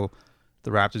talking about how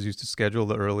the Raptors used to schedule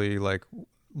the early, like,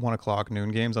 1 o'clock noon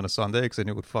games on a Sunday because they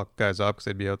knew it would fuck guys up because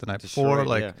they'd be out the night before.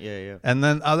 Like, yeah. And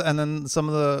then some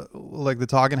of the, like, the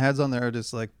talking heads on there are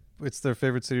just like, it's their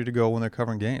favorite city to go when they're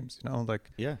covering games, Like,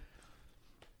 yeah.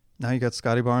 Now you got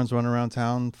Scotty Barnes running around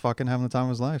town fucking having the time of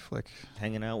his life. Like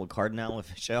hanging out with Cardinal and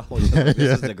Fischel. This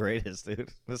is the greatest, dude.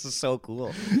 This is so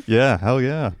cool. Yeah, hell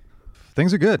yeah.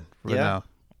 Things are good right now.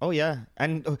 Oh, yeah.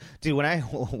 And, dude,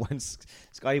 when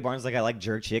Scotty Barnes like, I like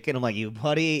jerk chicken, I'm like, you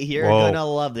buddy, you're going to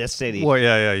love this city. Well,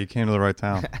 yeah, you came to the right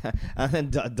town. And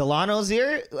then Delano's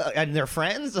here, and they're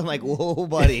friends. I'm like, whoa,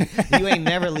 buddy, you ain't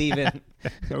never leaving.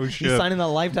 Oh, shit. He's signing a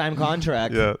lifetime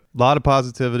contract. Yeah, a lot of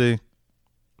positivity.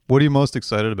 What are you most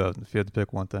excited about if you had to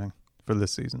pick one thing for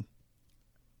this season?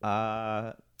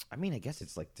 I mean, I guess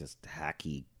it's like just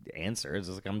hacky answers.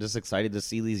 It's like I'm just excited to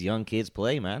see these young kids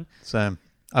play, man. Same.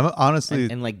 I'm honestly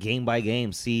and like game by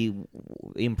game, see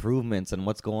improvements and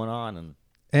what's going on,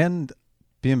 and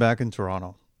being back in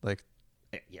Toronto, like,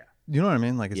 yeah, you know what I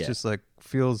mean. Like it's just like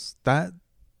feels that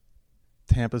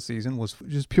Tampa season was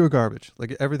just pure garbage.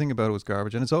 Like everything about it was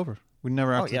garbage, and it's over. We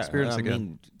never have to experience it again.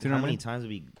 Mean, do you know how what many I mean? times have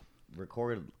we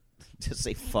recorded to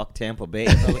say fuck Tampa Bay?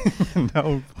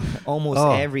 No, almost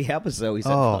every episode we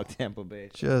said fuck Tampa Bay.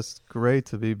 Just great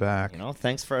to be back.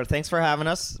 Thanks for having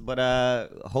us. But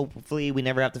hopefully we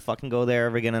never have to fucking go there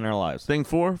ever again in our lives. Thing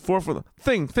four for the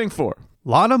thing. A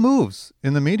lot of moves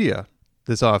in the media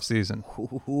this off season.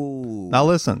 Now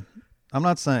listen, I'm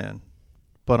not saying,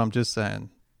 but I'm just saying.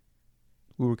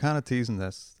 We were kind of teasing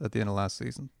this at the end of last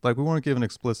season. Like we weren't giving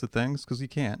explicit things because you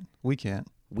can't. We can't.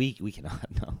 We cannot.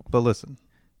 No. But listen.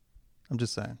 I'm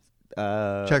just saying.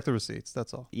 Check the receipts.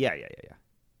 That's all. Yeah.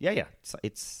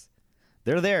 It's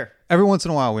they're there. Every once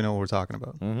in a while, we know what we're talking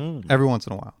about. Mm-hmm. Every once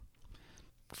in a while.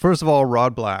 First of all,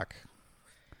 Rod Black.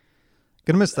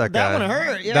 Gonna miss that guy. That one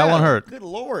hurt. Yeah, that one hurt. Good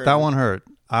Lord. That one hurt.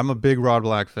 I'm a big Rod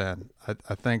Black fan.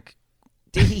 I think.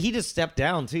 He just stepped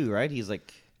down too, right? He's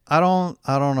like. I don't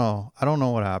know. I don't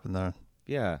know what happened there.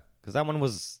 Yeah, because that one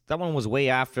was way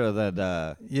after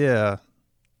that. Yeah,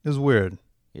 it was weird.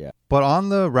 Yeah. But on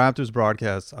the Raptors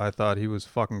broadcast, I thought he was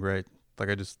fucking great. Like,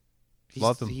 I just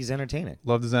loved him. He's entertaining.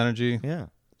 Loved his energy. Yeah.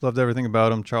 Loved everything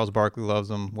about him. Charles Barkley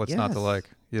loves him. What's not to like,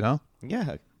 Yeah.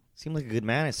 Seemed like a good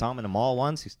man. I saw him in the mall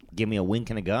once. He gave me a wink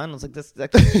and a gun. I was like, that's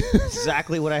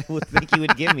exactly what I would think he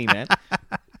would give me, man.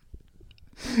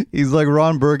 He's like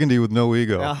Ron Burgundy with no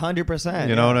ego. 100%.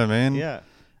 You know what I mean? Yeah.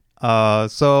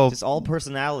 So just all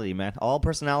personality, man. All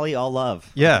personality, all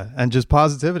love. Yeah, and just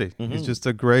positivity. Mm-hmm. He's just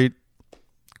a great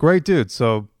dude.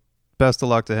 So best of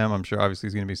luck to him. I'm sure obviously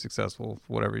he's going to be successful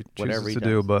for whatever he chooses to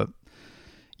do. But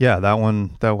yeah, that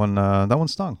one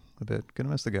stung a bit. Gonna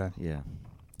miss the guy. Yeah.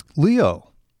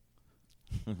 Leo.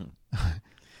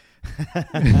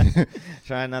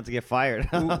 Trying not to get fired.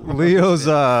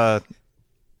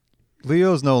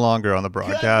 Leo's no longer on the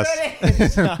broadcast.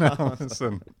 No,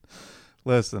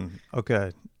 listen.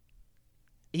 Okay.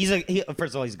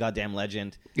 First of all, he's a goddamn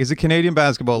legend. He's a Canadian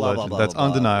basketball legend. Blah, That's blah,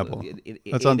 undeniable.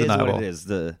 That's undeniable. It is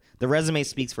what it is. The resume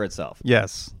speaks for itself.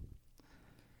 Yes.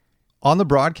 On the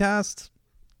broadcast,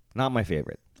 not my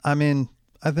favorite. I mean,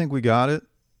 I think we got it.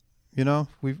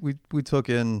 We took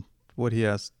in what he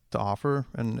has to offer,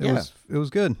 and it was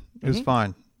good. It was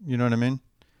fine. You know what I mean?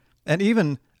 And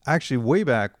even actually, way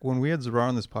back when we had Zarar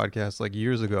on this podcast, like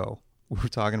years ago, we were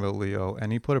talking about Leo,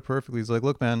 and he put it perfectly. He's like,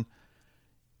 "Look, man,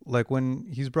 like when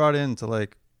he's brought in to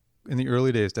like in the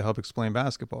early days to help explain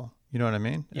basketball, you know what I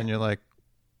mean? Yeah. And you're like,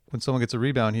 when someone gets a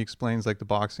rebound, he explains like the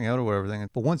boxing out or whatever.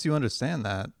 But once you understand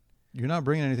that, you're not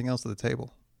bringing anything else to the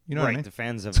table. You know what I mean? The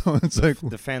fans have so it's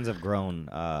the fans have grown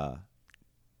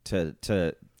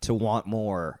to want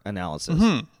more analysis.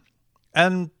 Mm-hmm.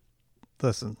 And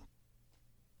listen,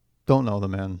 don't know the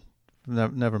man.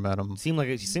 Never met him.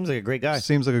 He seems like a great guy.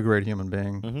 Seems like a great human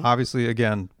being. Mm-hmm. Obviously,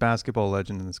 again, basketball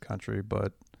legend in this country,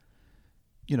 but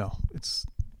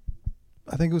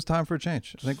I think it was time for a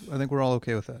change. I think we're all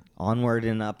okay with that. Onward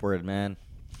and upward, man.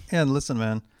 And listen,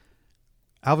 man,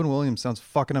 Alvin Williams sounds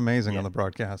fucking amazing on the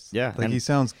broadcast. Yeah. Like he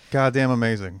sounds goddamn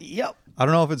amazing. Yep. I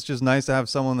don't know if it's just nice to have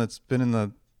someone that's been in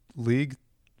the league,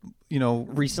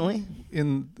 recently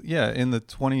in the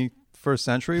 21st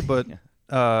century, but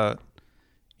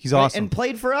he's awesome. And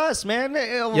played for us, man.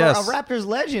 Yes. A Raptors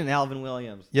legend, Alvin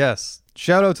Williams. Yes.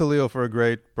 Shout out to Leo for a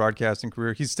great broadcasting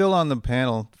career. He's still on the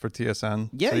panel for TSN.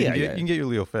 Yeah, so you can get your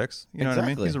Leo fix. You know what I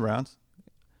mean? Exactly. He's around.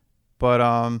 But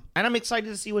and I'm excited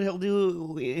to see what he'll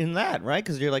do in that, right?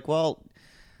 Because you're like, well,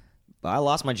 I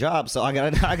lost my job, so I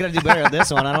gotta do better at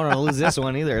this one. I don't want to lose this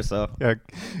one either. So yeah,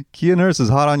 Kia Nurse is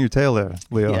hot on your tail there,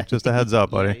 Leo. Yeah. Just a heads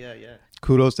up, buddy. Yeah.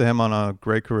 Kudos to him on a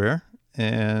great career,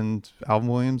 and Alvin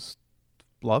Williams,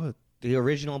 love it. The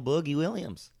original Boogie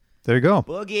Williams. There you go.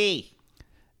 Boogie.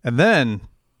 And then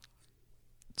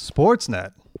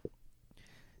Sportsnet,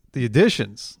 the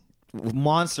additions,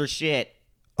 Monster shit.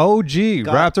 OG,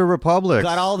 Raptor Republic.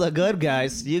 Got all the good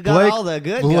guys. You got Blake, all the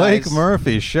good Blake guys.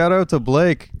 Murphy. Shout out to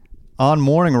Blake on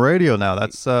morning radio now.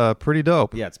 That's pretty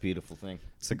dope. Yeah, it's a beautiful thing.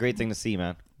 It's a great thing to see,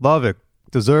 man. Love it.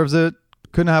 Deserves it.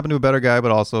 Couldn't happen to a better guy,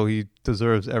 but also he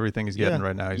deserves everything he's getting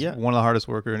right now. He's one of the hardest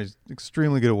workers, and he's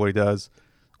extremely good at what he does.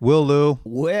 Will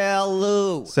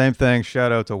Lou. Same thing.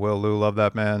 Shout out to Will Lou. Love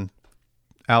that man.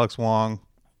 Alex Wong.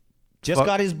 Just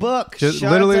got his book.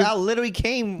 Literally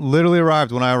came. Literally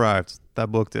arrived when I arrived. That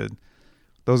book did.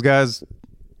 Those guys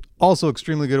also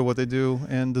extremely good at what they do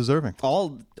and deserving.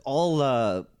 All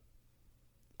the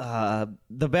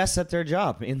best at their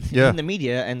job in the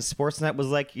media, and Sportsnet was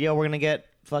like, "Yo, we're gonna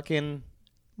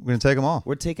take them all.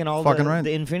 We're taking all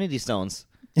the Infinity Stones."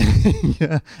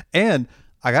 Yeah, and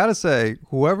I gotta say,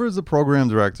 whoever is the program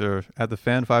director at the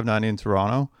Fan 590 in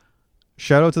Toronto,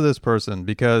 shout out to this person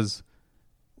because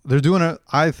they're doing it.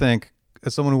 I think,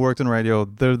 as someone who worked in radio,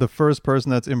 they're the first person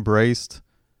that's embraced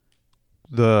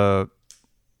the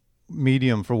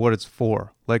medium for what it's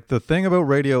for. Like, the thing about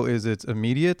radio is it's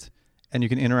immediate and you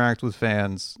can interact with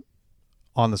fans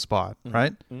on the spot,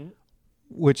 right? Mm-hmm.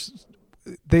 Which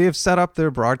they have set up their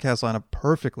broadcast lineup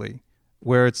perfectly,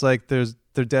 where it's like they're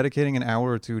dedicating an hour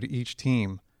or two to each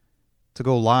team to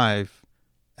go live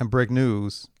and break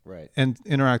news and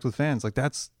interact with fans. Like,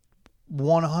 that's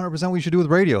 100% what you should do with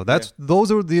radio.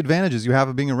 Those are the advantages you have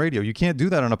of being in radio. You can't do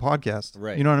that on a podcast.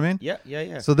 Right. You know what I mean?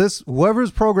 Yeah. So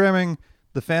whoever's programming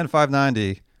the Fan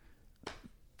 590,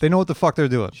 they know what the fuck they're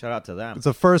doing. Shout out to them. It's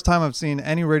the first time I've seen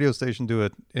any radio station do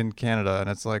it in Canada, and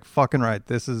it's like, fucking right.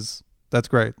 That's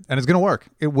great. And it's going to work.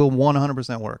 It will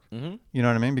 100% work. Mm-hmm. You know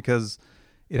what I mean? Because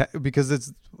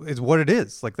it's what it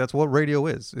is. Like, that's what radio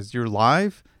is you're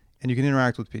live and you can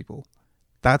interact with people.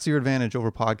 That's your advantage over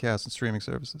podcasts and streaming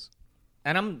services.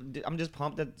 And I'm just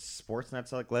pumped that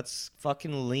Sportsnet's like, let's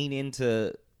fucking lean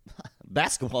into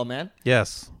basketball, man.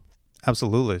 Yes,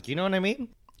 absolutely. Do you know what I mean?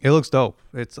 It looks dope.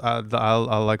 It's I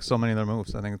like so many of their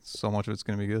moves. I think so much of it's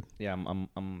going to be good. Yeah,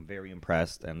 I'm very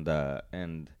impressed, and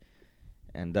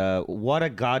what a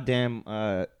goddamn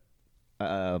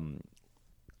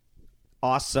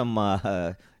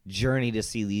awesome journey to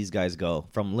see these guys go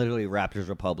from literally Raptors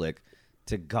Republic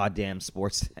to goddamn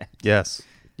Sportsnet. Yes.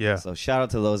 Yeah. So shout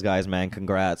out to those guys, man.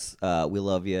 Congrats. We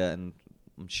love you, and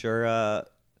I'm sure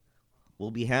we'll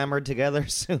be hammered together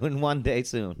one day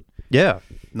soon. Yeah.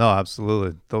 No,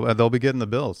 absolutely. They'll be getting the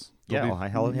bills. You know what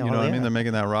I mean? They're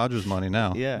making that Rodgers money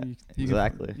now. Yeah,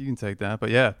 exactly. You can take that, but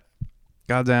yeah,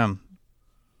 goddamn,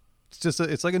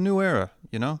 it's like a new era.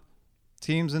 You know,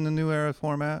 teams in the new era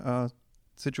format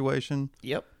situation.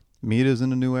 Yep. Media's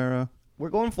in the new era. We're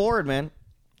going forward, man.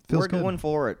 Feels good. Going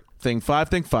forward. Think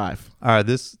five. All right,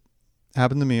 this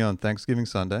happened to me on Thanksgiving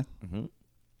Sunday. Mm-hmm.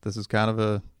 This is kind of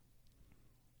a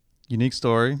unique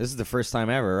story. This is the first time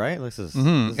ever, right? This is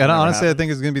and honestly, I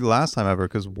think it's going to be the last time ever,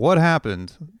 because what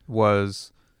happened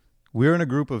was we're in a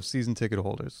group of season ticket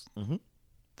holders. Mm-hmm.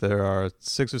 There are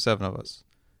 6 or 7 of us.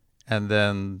 And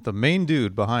then the main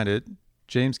dude behind it,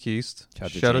 James Keast,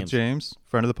 shout out James,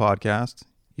 friend of the podcast.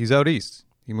 He's out east.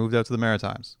 He moved out to the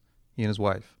Maritimes. He and his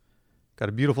wife got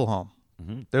a beautiful home.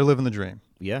 Mm-hmm. They're living the dream.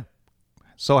 Yeah.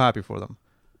 So happy for them.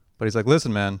 But he's like,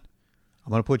 listen, man,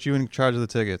 I'm going to put you in charge of the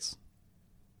tickets.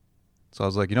 So I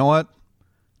was like, you know what?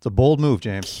 It's a bold move,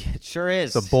 James. It sure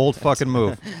is. It's a bold fucking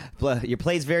move. Your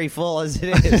plate's very full as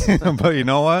it is. But you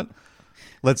know what?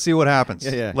 Let's see what happens.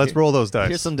 Yeah. Let's roll those dice.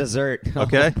 Here's some dessert.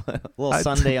 Okay. A little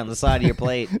sundae on the side of your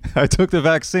plate. I took the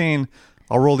vaccine.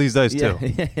 I'll roll these dice too.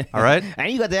 All right.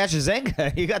 And you got the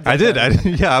AstraZeneca. You got. I did.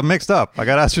 Yeah, I'm mixed up. I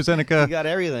got AstraZeneca. You got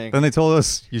everything. Then they told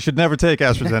us you should never take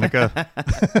AstraZeneca.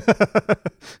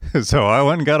 So I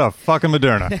went and got a fucking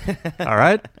Moderna. All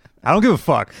right. I don't give a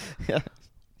fuck.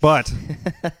 But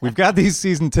we've got these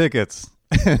season tickets,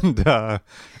 and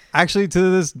actually to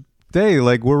this day,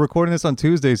 like we're recording this on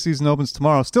Tuesday, season opens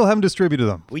tomorrow. Still haven't distributed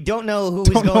them. We don't know who's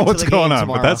Don't going know what's to the going game on,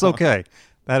 tomorrow. but that's okay.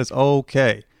 That is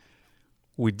okay.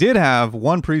 We did have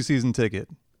one preseason ticket,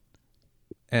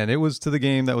 and it was to the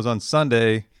game that was on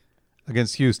Sunday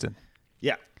against Houston.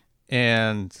 Yeah.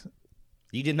 And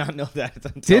You did not know that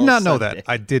until did not know Sunday. that.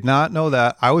 I did not know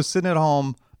that. I was sitting at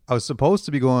home. I was supposed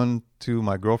to be going to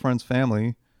my girlfriend's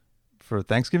family for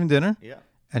Thanksgiving dinner, Yeah.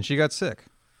 and she got sick.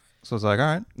 So I was like, all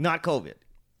right. Not COVID.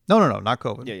 No, not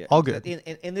COVID. Yeah. All good.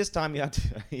 In this time, you have to.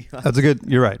 That's a good.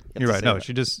 You're right. to You're right. say No,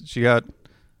 that. she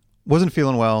wasn't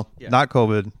feeling well. Yeah. Not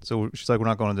COVID. So she's like, we're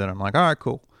not going to dinner. I'm like, all right,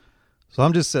 cool. So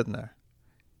I'm just sitting there,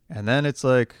 and then it's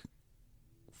like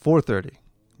 4:30.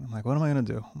 I'm like, what am I gonna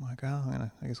do? I'm like, oh,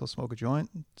 I guess I'll smoke a joint,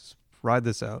 just ride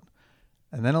this out.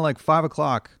 And then at like 5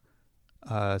 o'clock,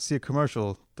 I see a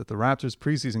commercial that the Raptors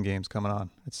preseason game's coming on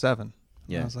at 7.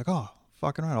 Yeah. And I was like, oh,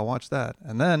 fucking right, I'll watch that.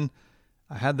 And then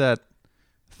I had that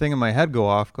thing in my head go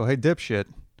off, hey, dipshit,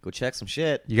 Go check some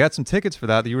shit. you got some tickets for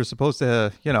that you were supposed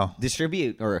to,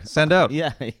 Distribute or send out.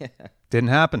 Yeah. Didn't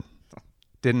happen.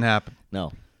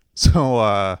 No.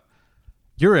 So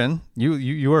you're in.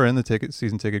 You are in the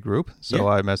season ticket group. So Yeah.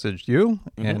 I messaged you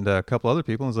and a couple other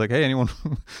people. And was like, hey, anyone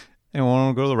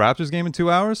want to go to the Raptors game in 2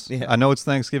 hours? Yeah. I know it's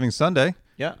Thanksgiving Sunday.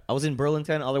 Yeah. I was in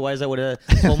Burlington. Otherwise, I would have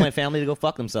told my family to go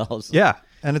fuck themselves. Yeah,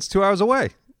 and it's 2 hours away.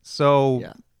 So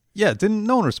Yeah.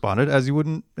 no one responded, as you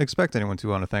wouldn't expect anyone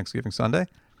to on a Thanksgiving Sunday.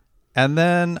 And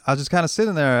then I was just kind of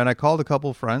sitting there, and I called a couple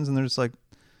of friends, and they're just like,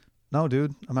 no,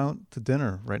 dude, I'm out to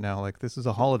dinner right now. Like, this is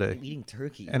a holiday. I'm eating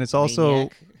turkey. And it's also,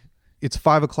 maniac. it's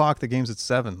 5 o'clock. The game's at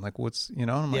 7. Like, what's, And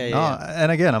I'm like, Yeah, no. yeah.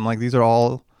 And again, I'm like, these are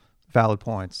all valid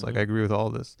points. Like, I agree with all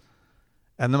of this.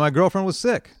 And then my girlfriend was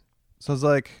sick. So I was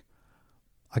like,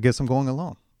 I guess I'm going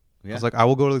alone. Yeah. I was like, I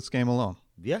will go to this game alone.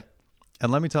 Yeah. And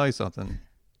let me tell you something.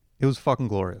 It was fucking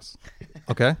glorious.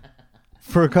 Okay?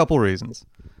 For a couple reasons.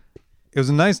 It was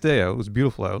a nice day out. It was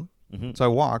beautiful out. Mm-hmm. So I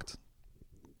walked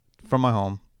from my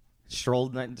home,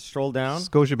 Strolled down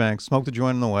Scotiabank, smoked a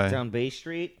joint on the way. down Bay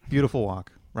Street. Beautiful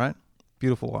walk, right?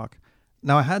 Beautiful walk.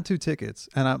 Now, I had 2 tickets,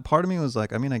 and part of me was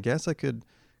like, I mean, I guess I could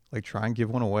like try and give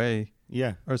one away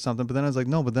Yeah. or something. But then I was like,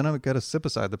 no, but then I would got to sit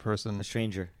beside the person. A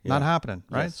stranger. Yeah. Not happening,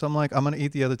 right? Yes. So I'm like, I'm going to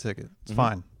eat the other ticket. It's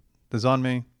fine. This is on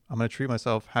me. I'm going to treat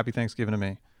myself. Happy Thanksgiving to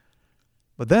me.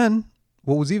 But then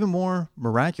what was even more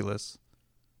miraculous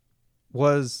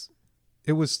was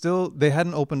it was still, they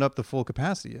hadn't opened up the full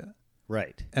capacity yet.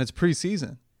 Right. And it's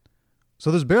preseason.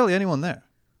 So there's barely anyone there,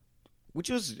 Which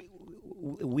was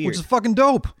weird. which is fucking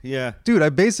dope. Yeah. Dude, I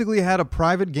basically had a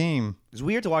private game. It's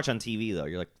weird to watch on TV, though.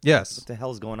 You're like, Yes. what the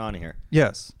hell is going on here?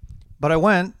 Yes. But I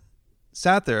went,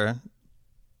 sat there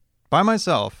by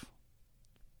myself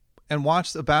and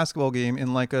watched a basketball game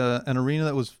in like an arena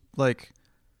that was like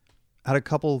had a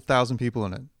couple thousand people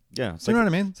in it. Yeah. You know what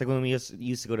I mean? It's like when we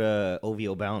used to go to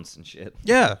OVO Bounce and shit.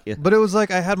 Yeah. Yeah. But it was like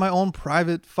I had my own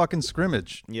private fucking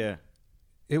scrimmage. Yeah.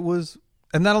 It was,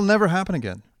 and that'll never happen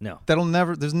again. No.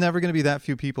 There's never going to be that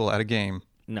few people at a game.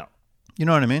 No. You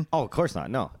know what I mean? Oh, of course not.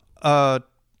 No.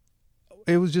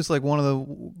 It was just like one of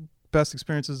the best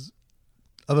experiences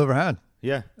I've ever had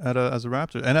Yeah. as a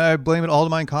Raptor. And I blame it all to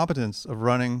my incompetence of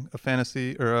running a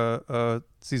fantasy or a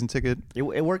season ticket It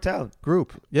worked out.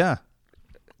 group. Yeah.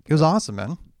 It was awesome,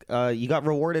 man. You got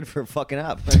rewarded for fucking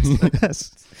up.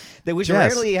 Yes. Which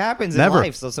Yes. rarely happens Never. in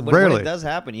life. So when Rarely. it does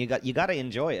happen, you got to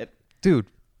enjoy it. Dude,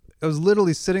 I was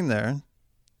literally sitting there.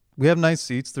 We have nice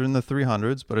seats. They're in the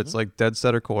 300s, but it's like dead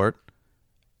center court.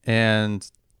 And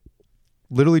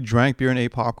literally drank beer and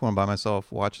ate popcorn by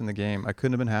myself watching the game. I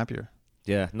couldn't have been happier.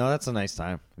 Yeah, no, that's a nice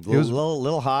time. was-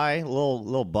 Little high,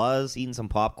 little buzz, eating some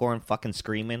popcorn, fucking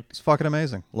screaming, It's fucking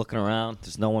amazing. looking around.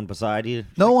 There's no one beside you.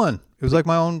 No one. It was like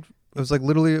my own. It was like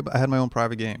literally I had my own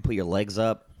private game. Put your legs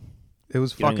up. It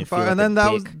was You don't fucking even feel fun. like And a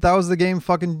then dick. that was the game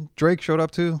fucking Drake showed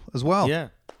up to as well. Yeah.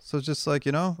 So it's just like, I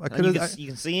And could have. you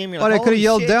can see him. You're But like, I could have "Holy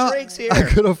yelled shit, down. Drake's here." I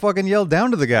could have fucking yelled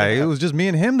down to the guy. It was just me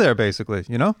and him there, basically.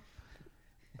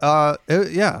 I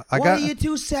What got. are you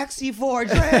too sexy for,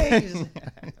 Drake?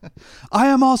 I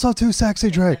am also too sexy,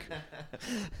 Drake.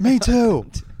 Me too.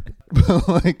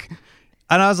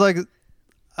 And I was like,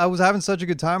 I was having such a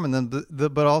good time, and then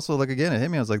but also like again, it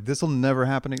hit me. I was like, this will never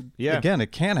happen again.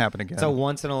 It can't happen again. It's a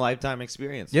once in a lifetime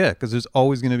experience. Yeah, because there's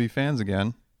always going to be fans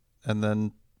again, and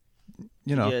then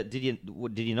Did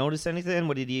you notice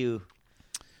anything?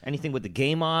 Anything with the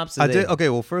game ops? I did. Okay,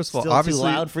 well, first of all, still obviously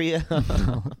too loud for you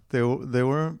they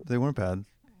weren't bad.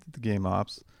 The game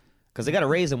ops, because they got to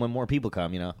raise them when more people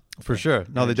come. For sure.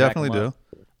 No, they jack definitely them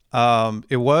do.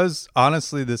 It was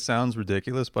honestly. This sounds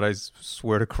ridiculous, but I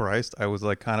swear to Christ, I was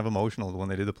like kind of emotional when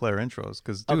they did the player intros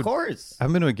because, dude, of course, I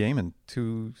haven't been to a game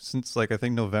since like I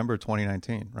think November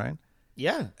 2019, right?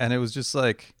 Yeah, and it was just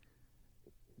like,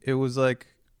 November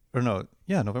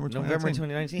 2019. November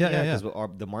 2019. Yeah,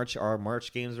 because our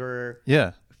March games were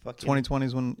 2020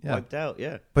 is when wiped out.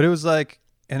 Yeah, but it was like,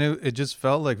 and it just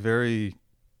felt like very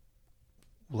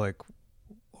like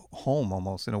home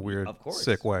almost in a weird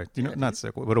sick way, not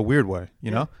sick way, but a weird way,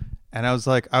 you know. And I was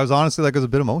honestly like, I was a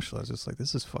bit emotional. I was just like,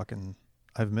 this is fucking,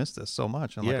 I've missed this so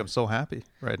much, and like I'm so happy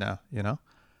right now,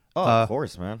 of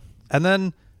course, man. And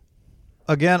then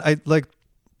again, I like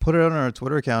put it on our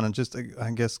Twitter account, and just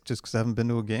I guess just because I haven't been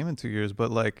to a game in 2 years,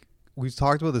 but like we've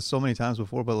talked about this so many times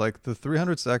before, but like the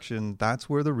 300 section, that's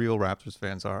where the real Raptors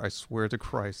fans are. I swear to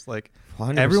Christ, like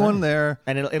 100%. Everyone there,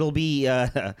 and it'll be.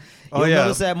 You'll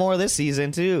notice that more this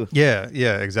season too. Yeah,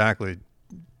 exactly.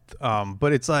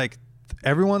 But it's like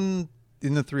everyone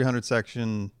in the 300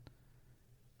 section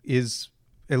is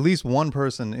at least one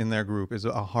person in their group is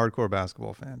a hardcore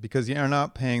basketball fan, because you're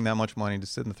not paying that much money to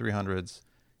sit in the 300s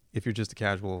if you're just a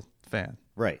casual fan,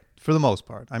 right? For the most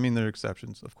part. I mean, there are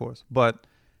exceptions, of course, but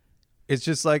it's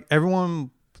just like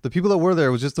everyone, the people that were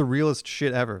there was just the realest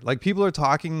shit ever. Like people are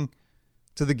talking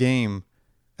to the game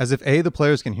as if A, the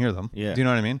players can hear them. Yeah. Do you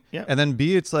know what I mean? Yeah. And then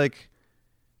B, it's like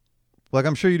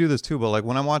I'm sure you do this too, but like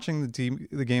when I'm watching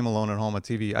the game alone at home on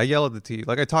TV, I yell at the TV.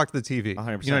 Like I talk to the TV.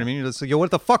 100%. You know what I mean? You're just like, yo,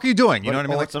 what the fuck are you doing? You know what I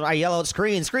mean? Like, I yell at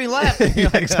screen left. Yeah,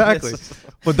 exactly.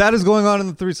 But that is going on in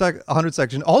the 300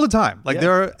 section all the time. Like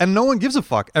there are, and no one gives a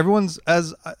fuck. Everyone's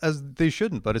as they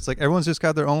shouldn't, but it's like everyone's just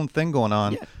got their own thing going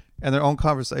on and their own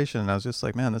conversation. And I was just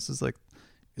like, man, this is like,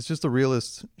 it's just the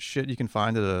realest shit you can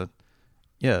find at a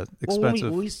expensive.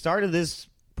 Well, when we started this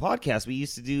podcast, we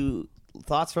used to do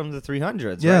thoughts from the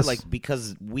 300s, yes. right? Like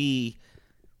because we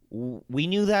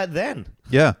knew that then.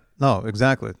 Yeah, no,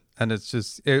 exactly. And it's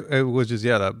just it was just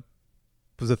that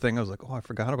was the thing. I was like, oh, I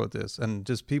forgot about this. And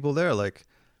just people there, like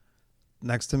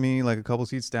next to me, like a couple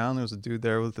seats down, there was a dude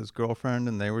there with his girlfriend,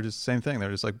 and they were just same thing. They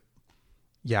were just like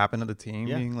yapping at the team,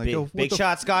 being like, big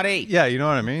shot, Scott 8. Yeah, you know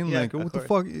what I mean? Yeah, like, what the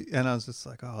fuck? And I was just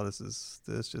like, oh, this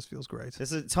just feels great.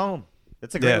 It's home.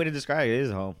 That's a great way to describe it. It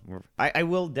is home. I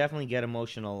will definitely get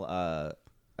emotional.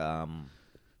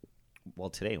 Well,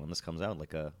 today when this comes out,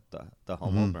 like the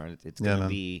home opener, it's gonna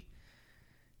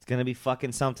be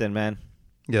fucking something, man.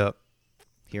 Yeah.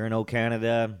 Here in O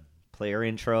Canada, player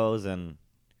intros and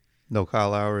no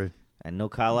Kyle Lowry. And no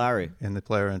Kyle Lowry. And the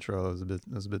player intro was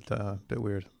a bit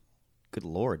weird. Good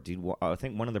Lord, dude! I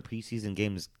think one of the preseason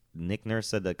games, Nick Nurse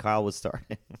said that Kyle was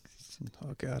starting.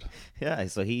 Oh God. Yeah,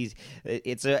 so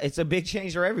it's a big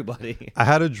change for everybody. I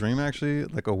had a dream actually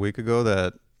like a week ago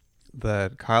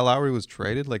that Kyle Lowry was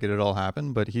traded, like it had all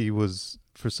happened, but he was,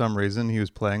 for some reason, he was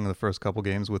playing the first couple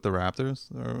games with the Raptors,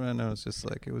 and it was just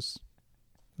like it was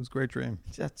a great dream.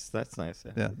 That's nice.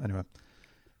 Yeah. Anyway,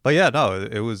 but yeah, no,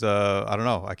 it was. I don't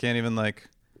know. I can't even like.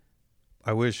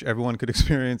 I wish everyone could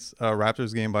experience a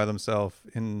Raptors game by themselves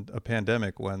in a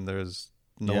pandemic when there's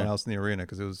no one else in the arena,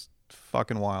 because it was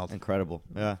fucking wild. Incredible.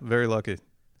 Yeah. Very lucky.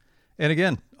 And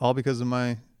again, all because of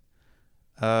my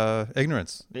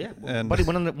ignorance. Yeah. And buddy,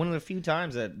 one of the few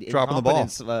times that dropping the ball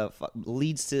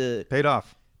leads to paid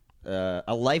off.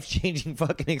 A life-changing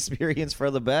fucking experience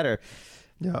for the better.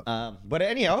 Yeah. But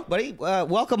anyhow, buddy,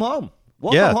 welcome home.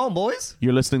 Welcome home, boys.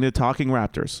 You're listening to Talking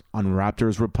Raptors on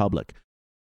Raptors Republic.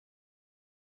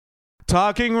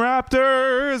 Talking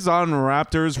Raptors on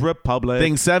Raptors Republic.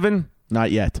 Thing 7? Not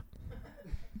yet.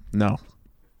 No.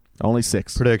 Only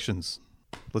 6. Predictions.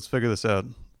 Let's figure this out.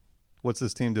 What's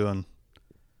this team doing?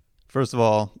 First of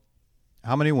all,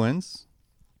 how many wins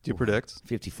do you predict?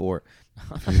 54.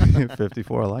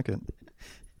 54, I like it.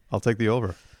 I'll take the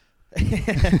over.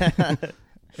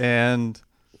 And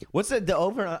what's the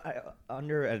over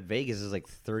under at Vegas is like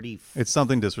 30. It's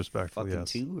something disrespectful, fucking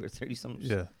 2 or 30 something.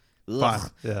 Yeah. Fine.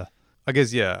 Yeah. I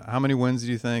guess, how many wins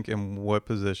do you think, and what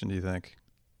position do you think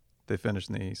they finished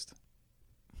in the East?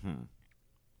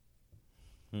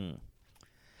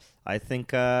 I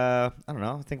think, I don't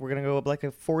know. I think we're going to go up like a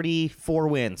 44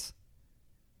 wins.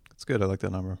 That's good. I like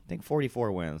that number. I think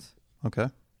 44 wins. Okay.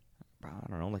 I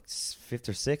don't know, like 5th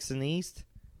or 6th in the East?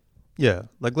 Yeah.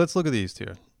 Like, let's look at the East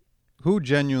here. Who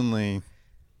genuinely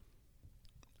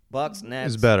Bucks,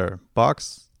 Nets. is better.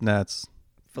 Bucks, Nets.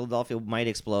 Philadelphia might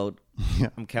explode. Yeah.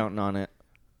 I'm counting on it.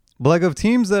 But like of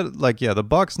teams that the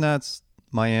Bucks, Nets,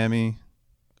 Miami.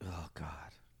 Oh God,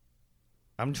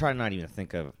 I'm trying not even to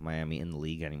think of Miami in the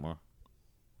league anymore.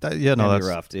 That's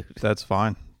rough, dude. That's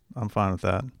fine. I'm fine with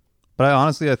that. But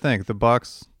I think the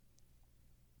Bucks,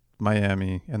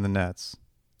 Miami, and the Nets,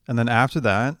 and then after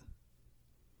that,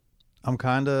 I'm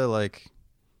kind of like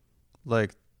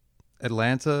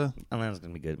Atlanta. Atlanta's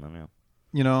gonna be good, man. Yeah.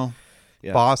 You know,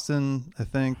 Yeah. Boston. I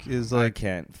think is I like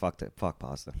can't. Fuck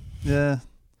Boston. yeah.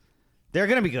 They're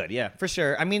going to be good, yeah, for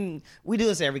sure. I mean, we do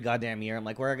this every goddamn year. I'm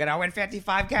like, we're going to win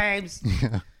 55 games.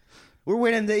 Yeah. We're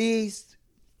winning the East.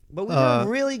 But we were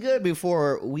really good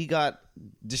before we got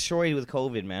destroyed with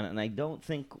COVID, man. And I don't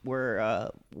think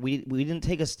we didn't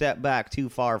take a step back too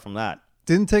far from that.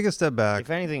 Didn't take a step back. If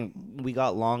anything, we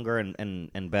got longer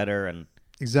and better. And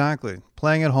Exactly.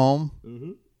 Playing at home.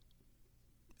 Mm-hmm.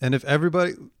 And if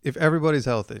everybody's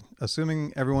healthy,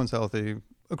 assuming everyone's healthy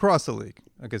across the league,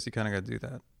 I guess you kind of got to do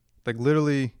that. Like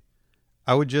literally,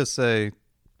 I would just say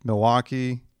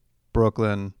Milwaukee,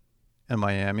 Brooklyn, and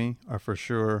Miami are for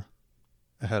sure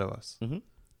ahead of us. Mm-hmm.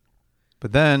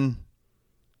 But then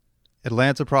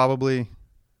Atlanta probably,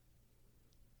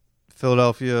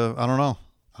 Philadelphia, I don't know.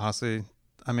 Honestly,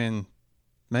 I mean,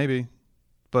 maybe,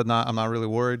 but not. I'm not really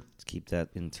worried. Let's keep that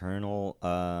internal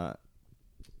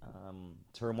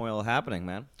turmoil happening,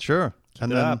 man. Sure.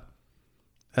 Keep it up.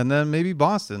 And then maybe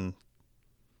Boston.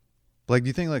 Like, do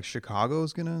you think like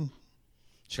Chicago's gonna?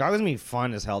 Chicago's gonna be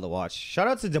fun as hell to watch. Shout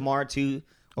out to DeMar too.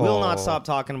 Will not stop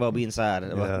talking about being sad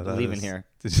about leaving here.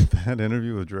 Did you that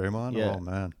interview with Draymond? Yeah. Oh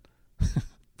man.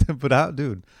 But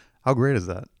how great is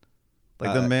that?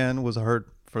 Like the man was hurt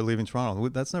for leaving Toronto.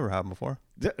 That's never happened before.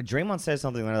 Draymond said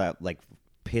something like that, like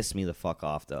pissed me the fuck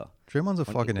off though. Draymond's a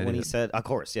fucking idiot. When he said, of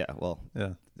course, yeah, well,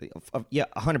 yeah,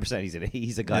 100%.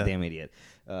 He's a goddamn idiot.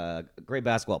 Great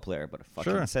basketball player, but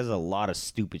fucking says a lot of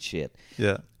stupid shit.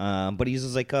 Yeah. But he's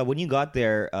just like, when you got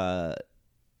there,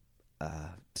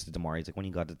 to DeMar, he's like, when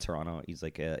you got to Toronto, he's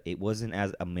like, it wasn't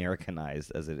as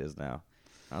Americanized as it is now.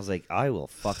 I was like, I will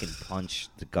fucking punch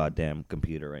the goddamn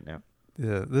computer right now.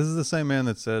 Yeah, this is the same man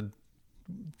that said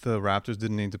the Raptors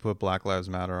didn't need to put Black Lives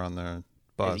Matter on their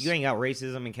bus. Yeah, you ain't got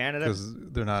racism in Canada because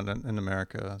they're not in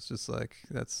America. It's just like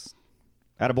that's.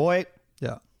 Attaboy.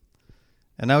 Yeah.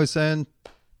 And now he's saying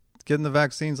getting the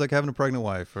vaccine's like having a pregnant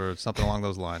wife or something along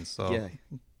those lines. So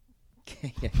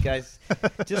yeah, guys,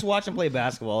 just watch them play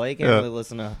basketball. They can't really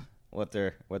listen to what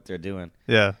they're doing.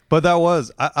 Yeah, but that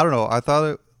was I don't know. I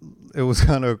thought it was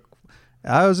kind of.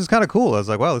 I was just kind of cool. I was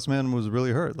like, wow, this man was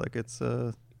really hurt. Like it's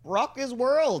rock his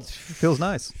world. Feels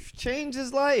nice. Change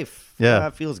his life. Yeah,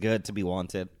 it feels good to be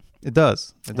wanted. It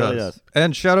does. It really does.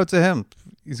 And shout out to him.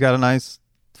 He's got a nice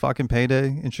fucking payday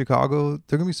in Chicago.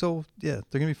 They're gonna be they're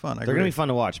gonna be fun. They're gonna be fun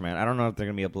to watch, man. I don't know if they're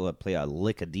gonna be able to play a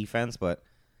lick of defense, but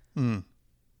I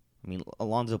mean,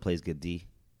 Alonzo plays good D.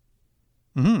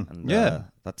 Mm-hmm. And,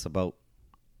 that's about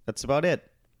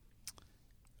it.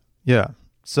 Yeah.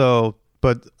 So,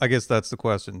 but I guess that's the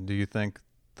question. Do you think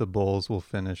the Bulls will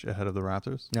finish ahead of the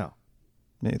Raptors? No,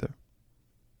 neither.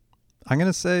 I'm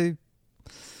gonna say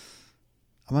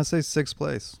sixth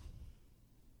place.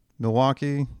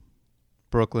 Milwaukee,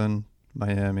 Brooklyn,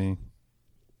 Miami,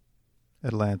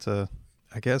 Atlanta,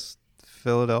 I guess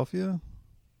Philadelphia.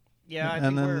 Yeah,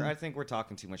 I think we're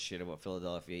talking too much shit about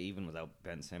Philadelphia, even without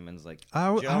Ben Simmons. Like, I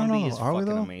don't know. is Are we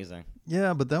fucking though? amazing.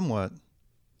 Yeah, but then what?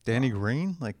 Danny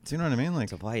Green? Like, do you know what I mean? Like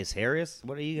Tobias Harris?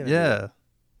 What are you gonna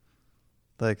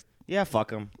do? Like, yeah,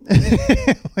 fuck him.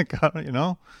 like, I don't, you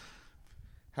know.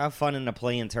 Have fun in a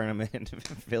play-in tournament in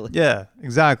Philly. Yeah,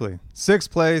 exactly. Sixth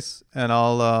place, and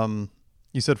I'll.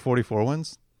 You said 44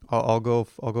 wins. I'll go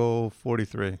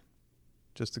 43,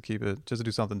 just to keep it, just to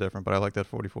do something different. But I like that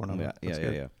 44 number.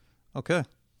 Yeah. Okay.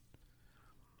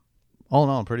 All in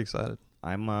all, I'm pretty excited.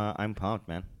 I'm pumped,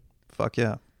 man. Fuck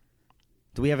yeah.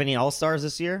 Do we have any All-Stars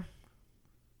this year?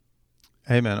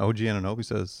 Hey man, OG Anunoby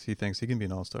says he thinks he can be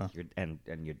an All-Star.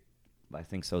 I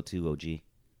think so too, OG.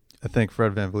 I think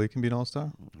Fred VanVleet can be an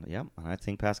All-Star. Yep, and I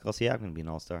think Pascal Siakam can be an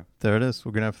All-Star. There it is.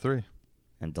 We're gonna have 3.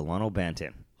 And Delano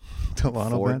Banton.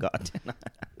 Banton.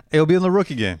 He'll be in the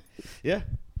rookie game. Yeah.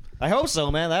 I hope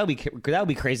so, man. That would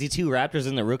be crazy too. Raptors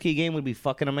in the rookie game would be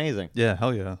fucking amazing. Yeah,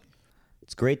 hell yeah.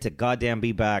 It's great to goddamn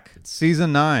be back.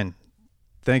 Season 9.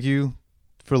 Thank you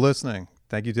for listening.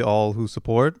 Thank you to all who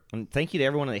support. And thank you to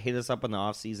everyone that hit us up in the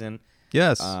off season.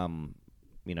 Yes.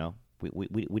 You know,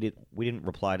 we didn't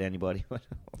reply to anybody,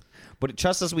 but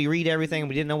trust us, we read everything and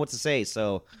we didn't know what to say,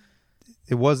 so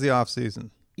it was the off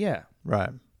season. Yeah.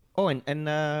 Right. Oh,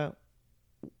 and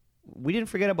we didn't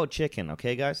forget about chicken,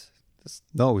 okay, guys?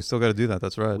 No, we still got to do that.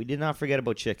 That's right. We did not forget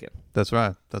about chicken. That's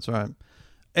right. That's right.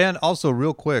 And also,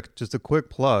 real quick, just a quick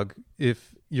plug.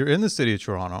 If you're in the city of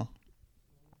Toronto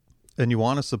and you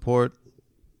want to support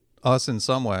us in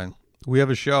some way, we have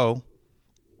a show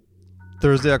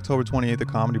Thursday, October 28th at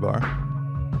Comedy Bar.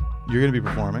 You're going to be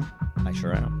performing. I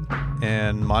sure am.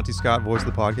 And Monty Scott, voice of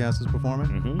the podcast, is performing.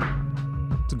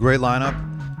 Mm-hmm. It's a great lineup.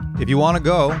 If you want to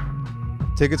go,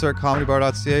 tickets are at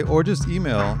comedybar.ca or just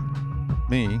email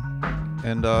me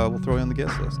and we'll throw you on the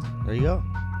guest list. There you go.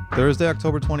 Thursday,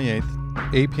 October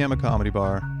 28th, 8 p.m. at Comedy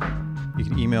Bar. You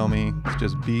can email me. It's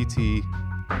just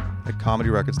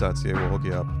bt@comedyrecords.ca. We'll hook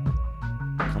you up.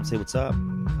 Come say what's up.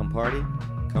 Come party.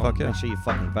 Come Fuck yeah. Make sure you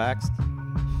fucking vaxxed.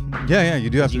 Yeah, you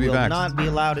do have to be You will vaxxed. not be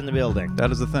allowed in the building. That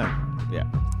is the thing. Yeah.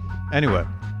 Anyway,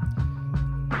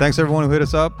 thanks everyone who hit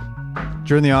us up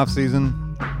during the off season.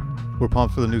 We're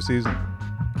pumped for the new season.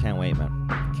 Can't wait,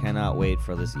 man. Cannot wait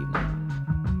for this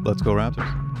evening. Let's go Raptors.